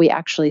will we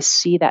actually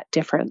see that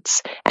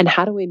difference? And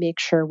how do we make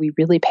sure we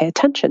really pay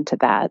attention to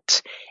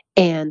that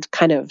and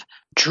kind of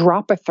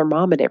drop a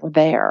thermometer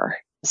there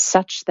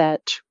such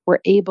that we're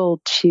able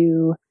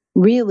to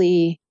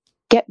really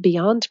get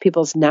beyond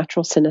people's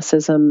natural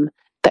cynicism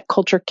that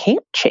culture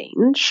can't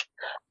change,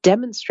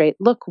 demonstrate,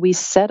 look, we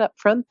said up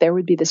front there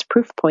would be this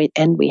proof point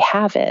and we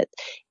have it,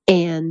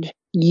 and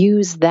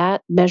use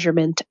that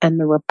measurement and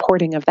the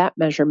reporting of that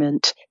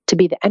measurement to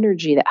be the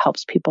energy that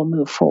helps people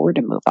move forward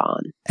and move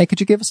on. And could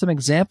you give us some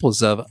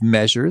examples of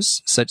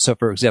measures, so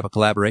for example,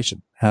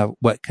 collaboration?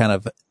 What kind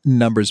of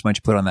numbers might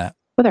you put on that?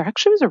 Well, there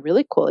actually was a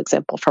really cool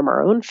example from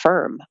our own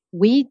firm.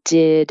 We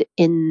did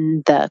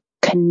in the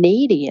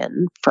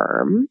Canadian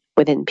firm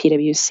within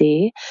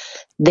PwC,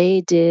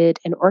 they did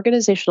an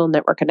organizational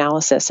network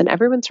analysis, and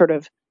everyone sort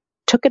of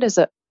took it as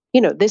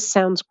this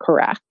sounds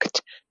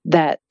correct,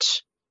 that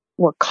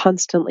we're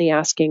constantly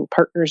asking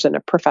partners in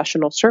a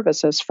professional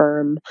services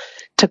firm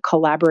to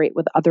collaborate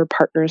with other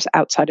partners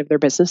outside of their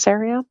business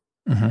area.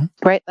 Mm-hmm.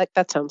 Right? Like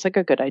that sounds like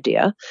a good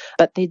idea.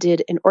 But they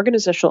did an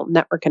organizational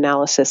network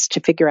analysis to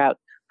figure out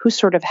who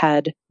sort of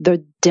had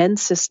the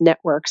densest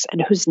networks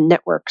and whose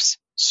networks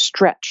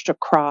stretched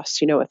across,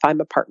 if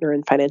I'm a partner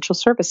in financial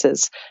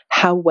services,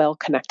 how well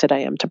connected I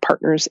am to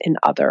partners in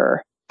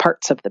other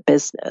parts of the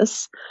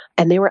business.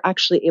 And they were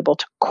actually able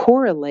to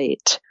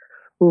correlate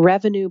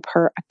revenue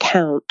per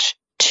account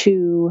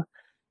to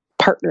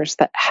partners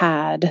that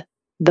had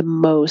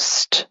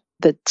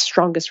the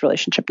strongest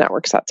relationship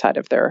networks outside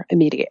of their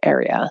immediate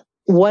area.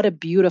 What a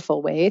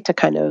beautiful way to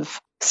kind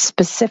of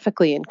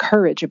specifically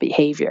encourage a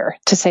behavior,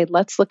 to say,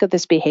 let's look at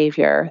this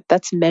behavior,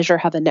 let's measure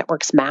how the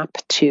networks map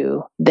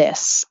to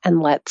this,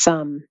 and let's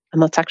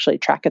actually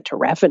track it to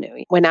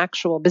revenue. When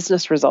actual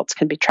business results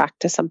can be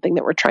tracked to something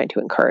that we're trying to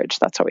encourage,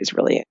 that's always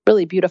really,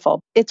 really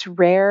beautiful. It's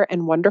rare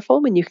and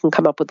wonderful when you can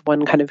come up with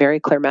one kind of very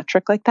clear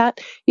metric like that.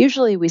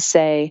 Usually we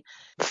say,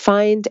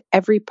 find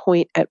every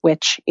point at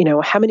which,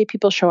 how many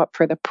people show up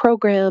for the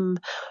program.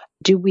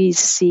 Do we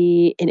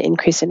see an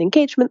increase in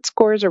engagement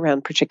scores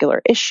around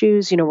particular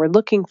issues? We're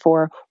looking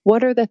for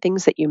what are the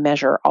things that you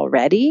measure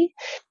already,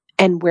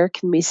 and where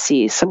can we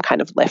see some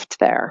kind of lift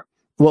there?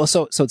 Well,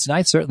 so it's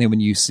nice, certainly, when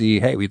you see,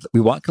 hey, we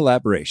want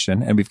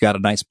collaboration, and we've got a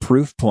nice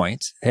proof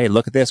point. Hey,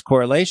 look at this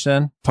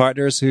correlation.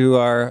 Partners who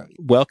are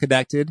well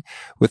connected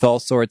with all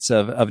sorts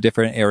of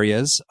different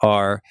areas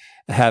are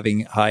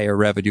having higher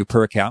revenue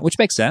per account, which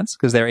makes sense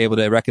because they're able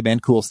to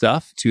recommend cool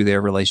stuff to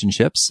their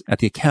relationships at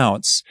the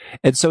accounts.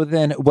 And so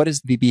then what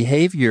is the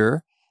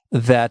behavior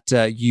that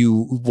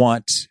you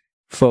want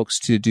folks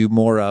to do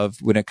more of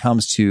when it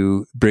comes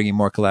to bringing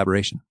more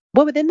collaboration?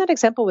 Well, within that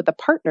example with the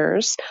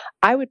partners,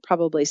 I would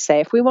probably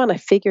say if we want to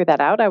figure that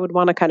out, I would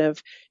want to kind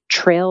of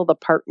trail the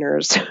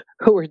partners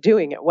who are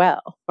doing it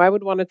well. I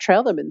would want to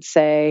trail them and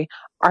say,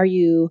 are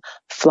you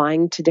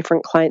flying to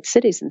different client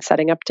cities and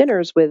setting up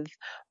dinners with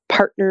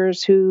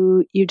partners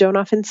who you don't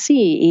often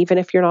see, even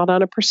if you're not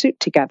on a pursuit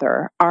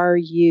together? Are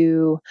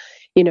you,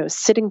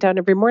 sitting down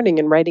every morning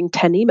and writing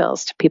 10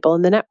 emails to people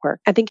in the network?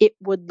 I think it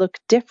would look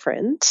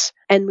different,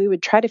 and we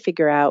would try to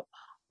figure out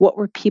what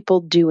were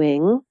people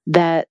doing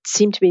that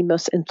seemed to be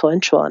most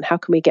influential, and how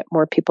can we get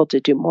more people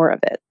to do more of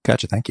it?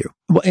 Gotcha. Thank you.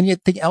 Well,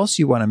 anything else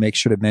you want to make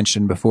sure to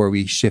mention before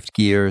we shift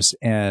gears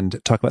and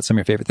talk about some of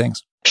your favorite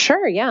things?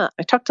 Sure. Yeah.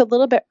 I talked a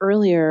little bit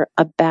earlier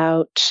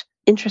about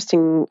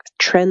interesting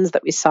trends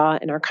that we saw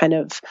in our kind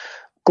of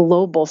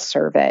global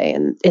survey,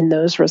 and in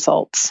those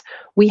results,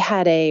 we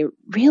had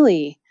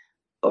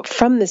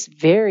from this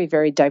very,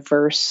 very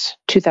diverse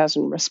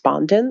 2,000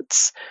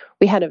 respondents,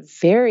 we had a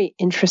very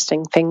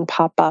interesting thing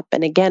pop up.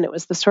 And again, it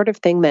was the sort of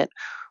thing that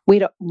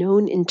we'd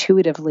known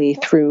intuitively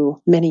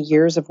through many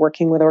years of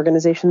working with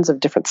organizations of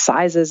different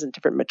sizes and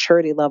different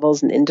maturity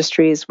levels and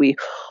industries. We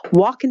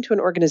walk into an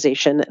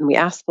organization and we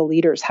ask the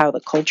leaders how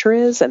the culture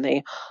is, and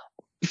they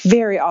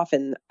very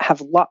often have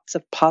lots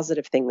of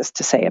positive things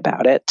to say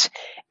about it.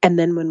 And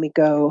then when we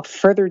go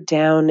further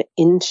down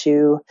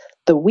into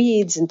the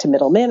weeds, into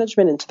middle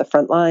management, into the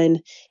front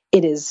line,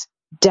 it is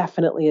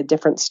definitely a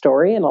different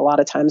story. And a lot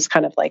of times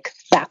kind of like,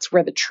 that's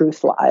where the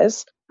truth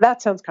lies.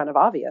 That sounds kind of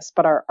obvious,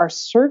 but our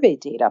survey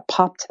data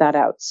popped that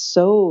out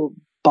so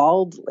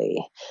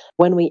baldly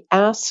when we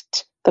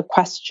asked the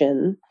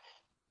question,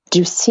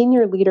 do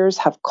senior leaders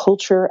have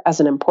culture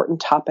as an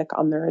important topic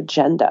on their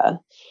agenda?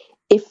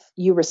 If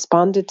you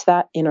responded to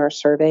that in our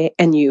survey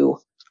and you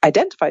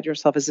identified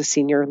yourself as a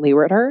senior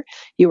leader,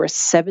 you were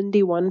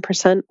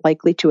 71%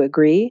 likely to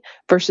agree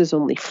versus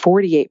only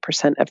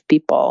 48% of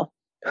people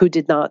who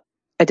did not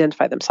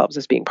identify themselves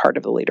as being part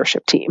of the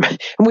leadership team. And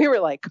we were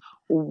like,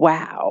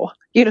 wow,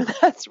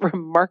 that's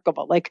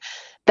remarkable. Like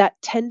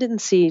that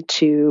tendency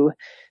to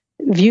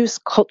view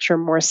culture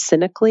more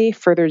cynically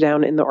further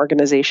down in the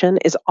organization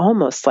is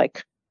almost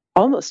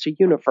a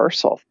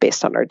universal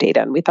based on our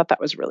data. And we thought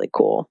that was really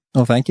cool.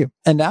 Oh, thank you.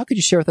 And now could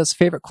you share with us a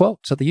favorite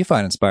quote, something you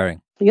find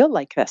inspiring? You'll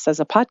like this as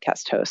a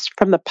podcast host.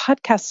 From the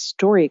podcast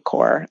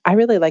StoryCorps, I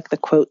really like the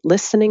quote,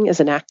 listening is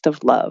an act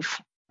of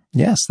love.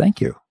 Yes, thank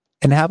you.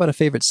 And how about a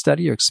favorite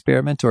study or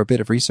experiment or a bit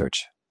of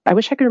research? I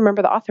wish I could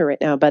remember the author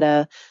right now, but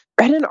I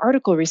read an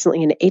article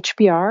recently in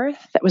HBR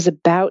that was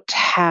about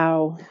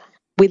how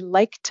we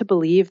like to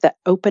believe that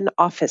open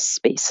office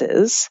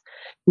spaces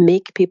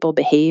make people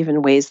behave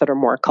in ways that are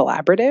more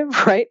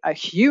collaborative, right? A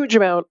huge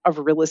amount of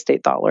real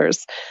estate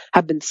dollars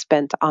have been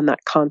spent on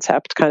that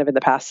concept kind of in the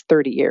past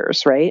 30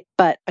 years, right?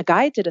 But a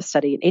guy did a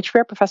study, an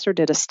HBR professor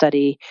did a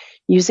study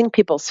using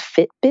people's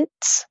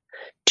Fitbits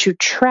to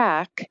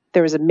track,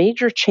 there was a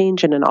major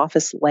change in an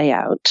office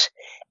layout,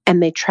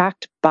 and they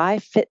tracked by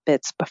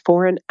Fitbits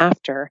before and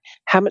after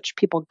how much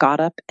people got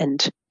up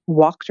and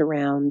walked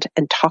around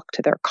and talked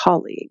to their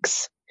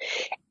colleagues.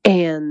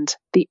 And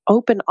the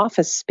open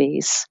office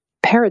space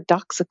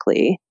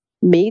paradoxically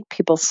made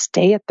people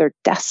stay at their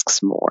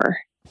desks more.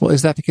 Well,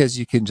 is that because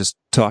you can just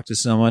talk to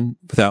someone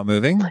without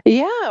moving?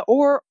 Yeah,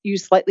 or you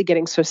slightly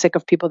getting so sick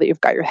of people that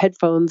you've got your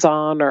headphones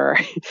on, or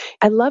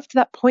I loved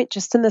that point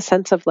just in the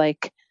sense of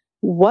like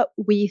what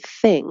we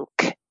think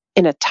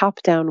in a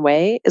top-down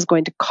way is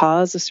going to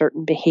cause a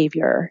certain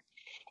behavior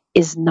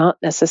is not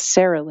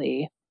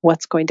necessarily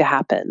what's going to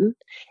happen.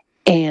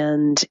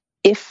 And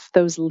if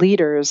those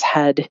leaders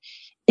had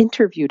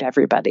interviewed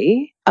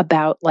everybody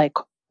about like,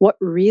 what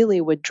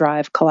really would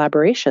drive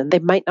collaboration. They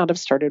might not have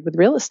started with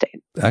real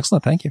estate.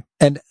 Excellent. Thank you.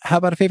 And how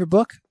about a favorite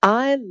book?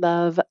 I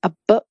love a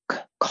book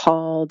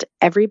called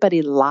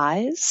Everybody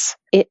Lies.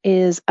 It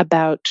is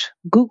about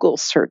Google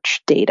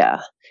search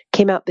data.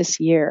 Came out this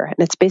year, and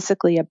it's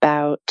basically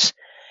about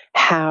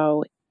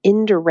how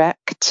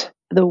indirect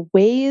the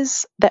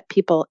ways that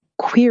people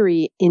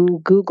query in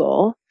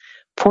Google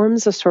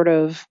forms a sort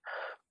of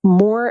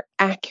more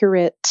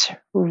accurate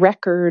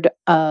record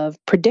of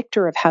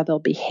predictor of how they'll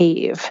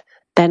behave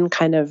than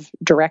kind of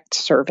direct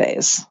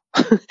surveys.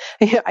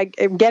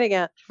 I'm getting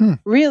at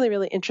really,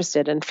 really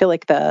interested and feel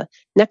like the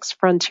next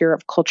frontier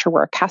of culture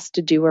work has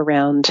to do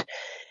around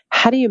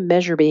how do you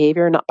measure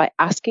behavior, not by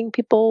asking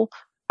people,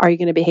 are you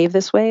going to behave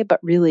this way,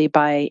 but really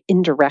by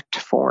indirect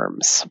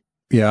forms.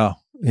 Yeah.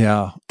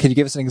 Can you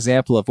give us an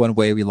example of one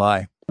way we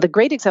lie? The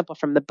great example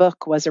from the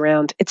book was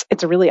around,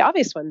 it's a really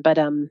obvious one, but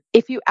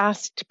if you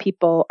asked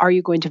people, are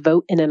you going to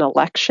vote in an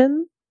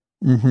election?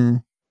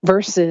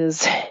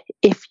 Versus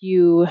if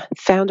you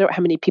found out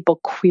how many people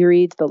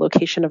queried the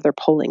location of their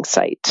polling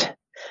site,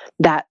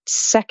 that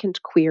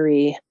second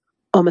query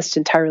almost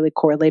entirely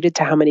correlated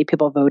to how many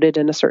people voted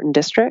in a certain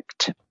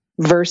district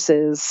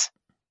versus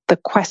the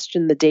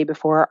question the day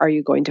before, are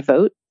you going to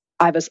vote?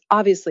 I was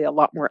obviously a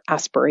lot more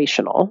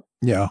aspirational.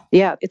 Yeah,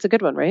 it's a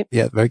good one, right?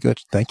 Yeah, very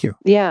good. Thank you.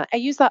 Yeah, I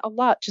use that a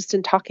lot just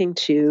in talking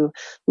to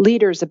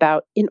leaders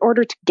about, in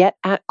order to get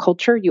at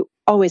culture, you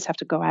always have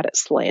to go at it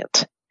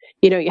slant.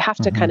 You have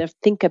to kind of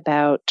think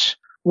about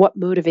what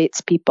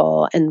motivates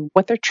people and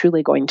what they're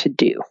truly going to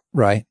do.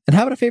 Right. And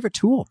how about a favorite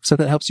tool? So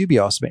that helps you be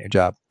awesome at your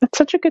job. That's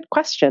such a good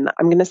question.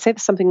 I'm going to say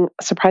something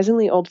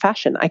surprisingly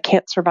old-fashioned. I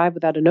can't survive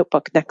without a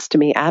notebook next to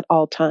me at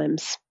all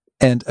times.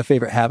 And a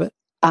favorite habit?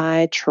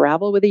 I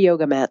travel with a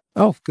yoga mat.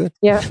 Oh, good.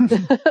 Yeah.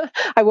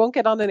 I won't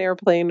get on an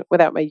airplane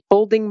without my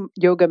folding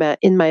yoga mat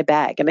in my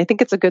bag. And I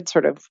think it's a good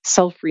sort of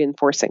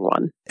self-reinforcing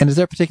one. And is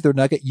there a particular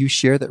nugget you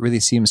share that really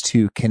seems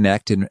to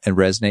connect and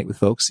resonate with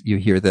folks? You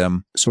hear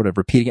them sort of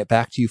repeating it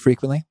back to you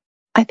frequently?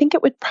 I think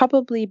it would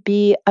probably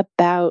be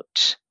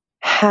about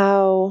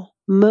how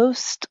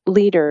most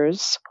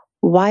leaders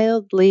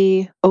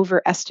wildly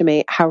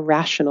overestimate how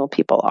rational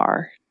people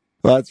are.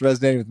 Well, that's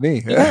resonating with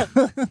me. Yeah.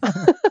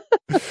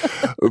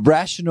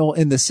 Rational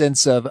in the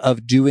sense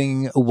of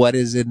doing what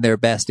is in their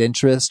best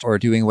interest or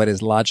doing what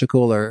is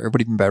logical, or what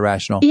do you mean by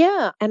rational?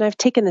 Yeah. And I've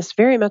taken this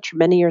very much from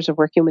many years of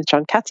working with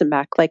John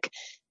Katzenbach, like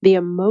the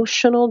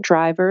emotional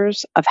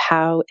drivers of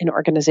how an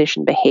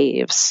organization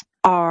behaves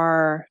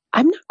are,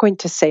 I'm not going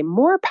to say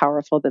more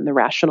powerful than the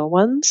rational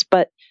ones,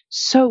 but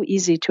so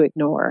easy to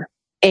ignore.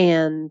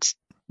 And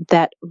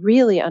that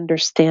really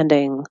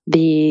understanding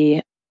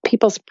the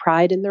people's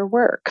pride in their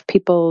work,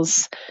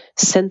 people's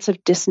sense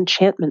of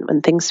disenchantment when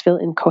things feel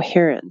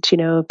incoherent,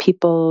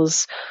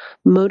 people's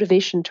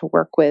motivation to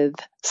work with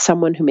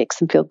someone who makes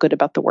them feel good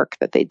about the work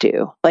that they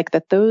do. Like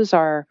that those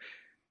are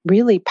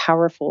really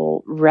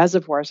powerful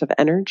reservoirs of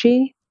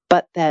energy,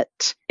 but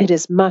that it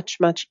is much,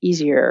 much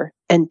easier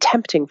and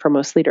tempting for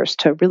most leaders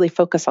to really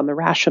focus on the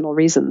rational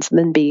reasons and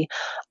then be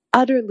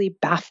utterly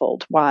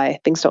baffled why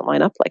things don't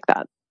line up like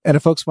that. And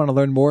if folks want to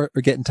learn more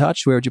or get in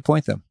touch, where would you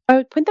point them? I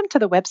would point them to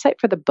the website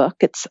for the book.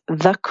 It's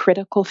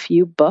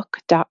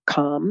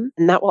thecriticalfewbook.com.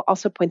 And that will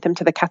also point them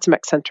to the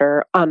Katzenbach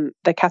Center on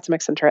the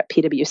Katzenbach Center at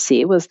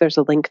PwC. There's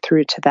a link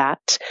through to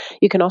that.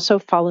 You can also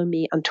follow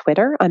me on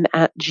Twitter. I'm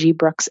at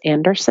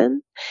GBrooksAnderson.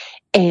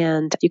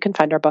 And you can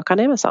find our book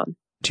on Amazon.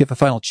 Do you have a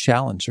final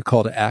challenge or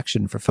call to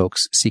action for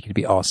folks seeking to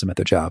be awesome at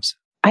their jobs?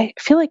 I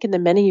feel like in the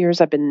many years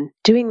I've been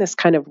doing this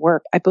kind of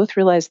work, I both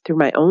realized through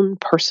my own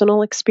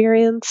personal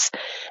experience,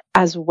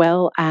 as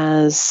well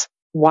as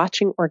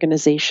watching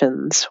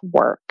organizations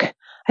work,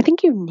 I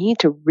think you need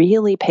to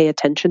really pay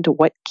attention to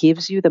what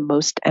gives you the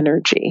most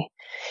energy.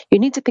 You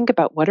need to think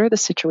about what are the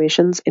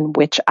situations in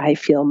which I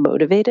feel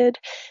motivated.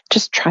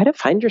 Just try to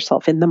find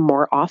yourself in them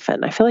more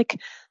often. I feel like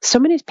so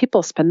many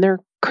people spend their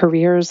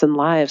careers and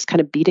lives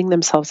kind of beating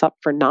themselves up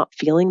for not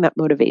feeling that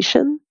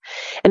motivation.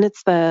 And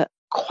it's the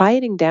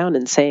quieting down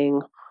and saying,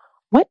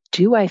 what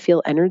do I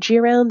feel energy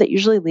around? That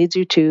usually leads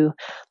you to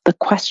the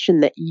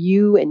question that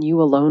you and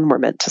you alone were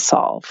meant to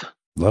solve.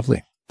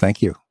 Lovely.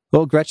 Thank you.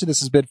 Well, Gretchen, this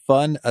has been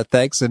fun.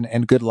 Thanks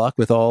and good luck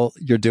with all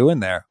you're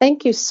doing there.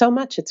 Thank you so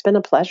much. It's been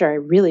a pleasure. I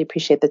really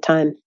appreciate the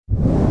time.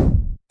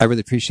 I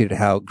really appreciated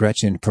how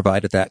Gretchen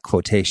provided that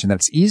quotation, that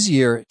it's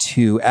easier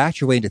to act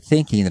your way into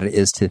thinking than it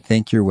is to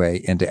think your way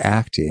into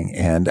acting.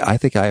 And I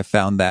think I have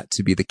found that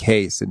to be the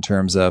case in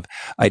terms of,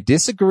 I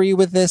disagree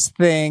with this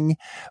thing,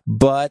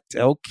 but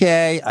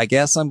okay, I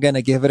guess I'm going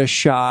to give it a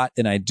shot.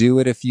 And I do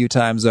it a few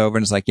times over.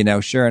 And it's like,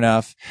 sure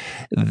enough,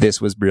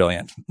 this was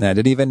brilliant. And I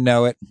didn't even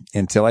know it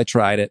until I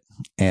tried it.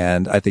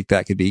 And I think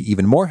that could be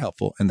even more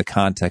helpful in the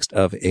context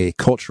of a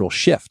cultural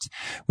shift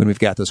when we've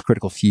got those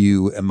critical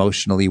few,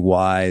 emotionally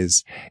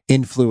wise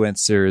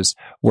influencers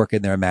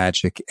working their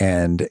magic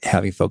and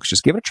having folks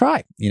just give it a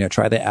try,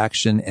 try the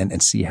action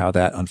and see how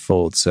that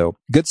unfolds. So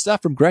good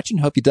stuff from Gretchen.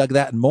 Hope you dug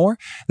that and more.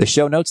 The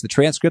show notes, the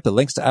transcript, the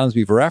links to items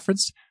we've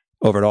referenced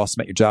over at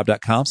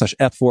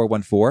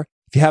awesomeatyourjob.com/F414.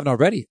 If you haven't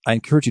already, I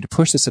encourage you to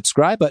push the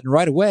subscribe button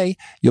right away.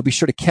 You'll be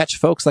sure to catch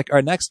folks like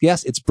our next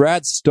guest. It's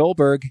Brad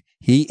Stulberg.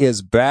 He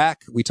is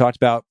back. We talked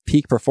about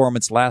peak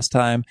performance last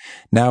time.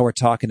 Now we're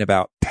talking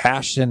about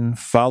passion.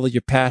 Follow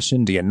your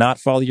passion. Do you not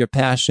follow your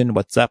passion?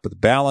 What's up with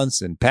balance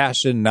and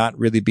passion not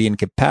really being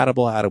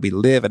compatible? How do we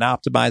live and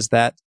optimize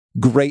that?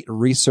 Great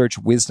research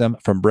wisdom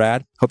from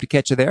Brad. Hope to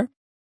catch you there.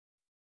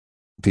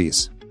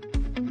 Peace.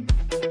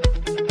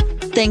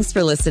 Thanks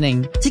for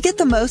listening. To get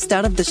the most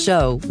out of the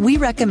show, we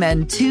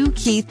recommend 2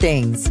 key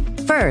things.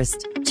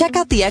 First, check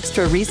out the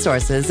extra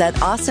resources at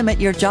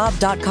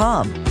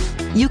awesomeatyourjob.com.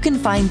 You can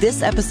find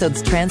this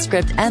episode's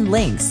transcript and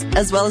links,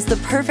 as well as the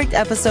perfect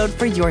episode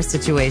for your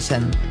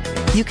situation.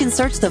 You can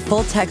search the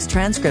full text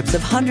transcripts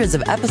of hundreds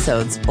of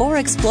episodes or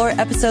explore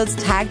episodes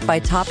tagged by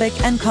topic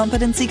and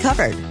competency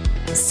covered.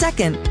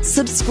 Second,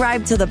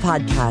 subscribe to the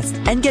podcast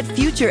and get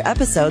future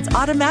episodes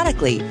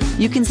automatically.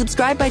 You can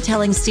subscribe by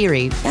telling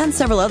Siri and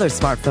several other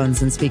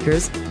smartphones and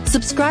speakers,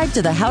 subscribe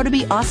to the How to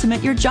Be Awesome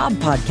at Your Job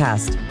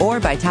podcast,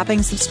 or by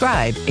tapping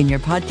subscribe in your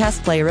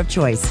podcast player of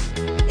choice.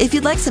 If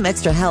you'd like some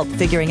extra help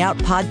figuring out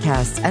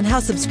podcasts and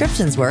how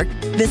subscriptions work,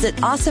 visit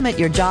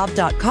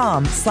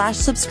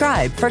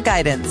awesomeatyourjob.com/subscribe for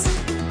guidance.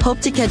 Hope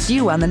to catch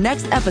you on the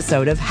next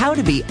episode of How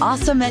to Be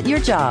Awesome at Your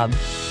Job.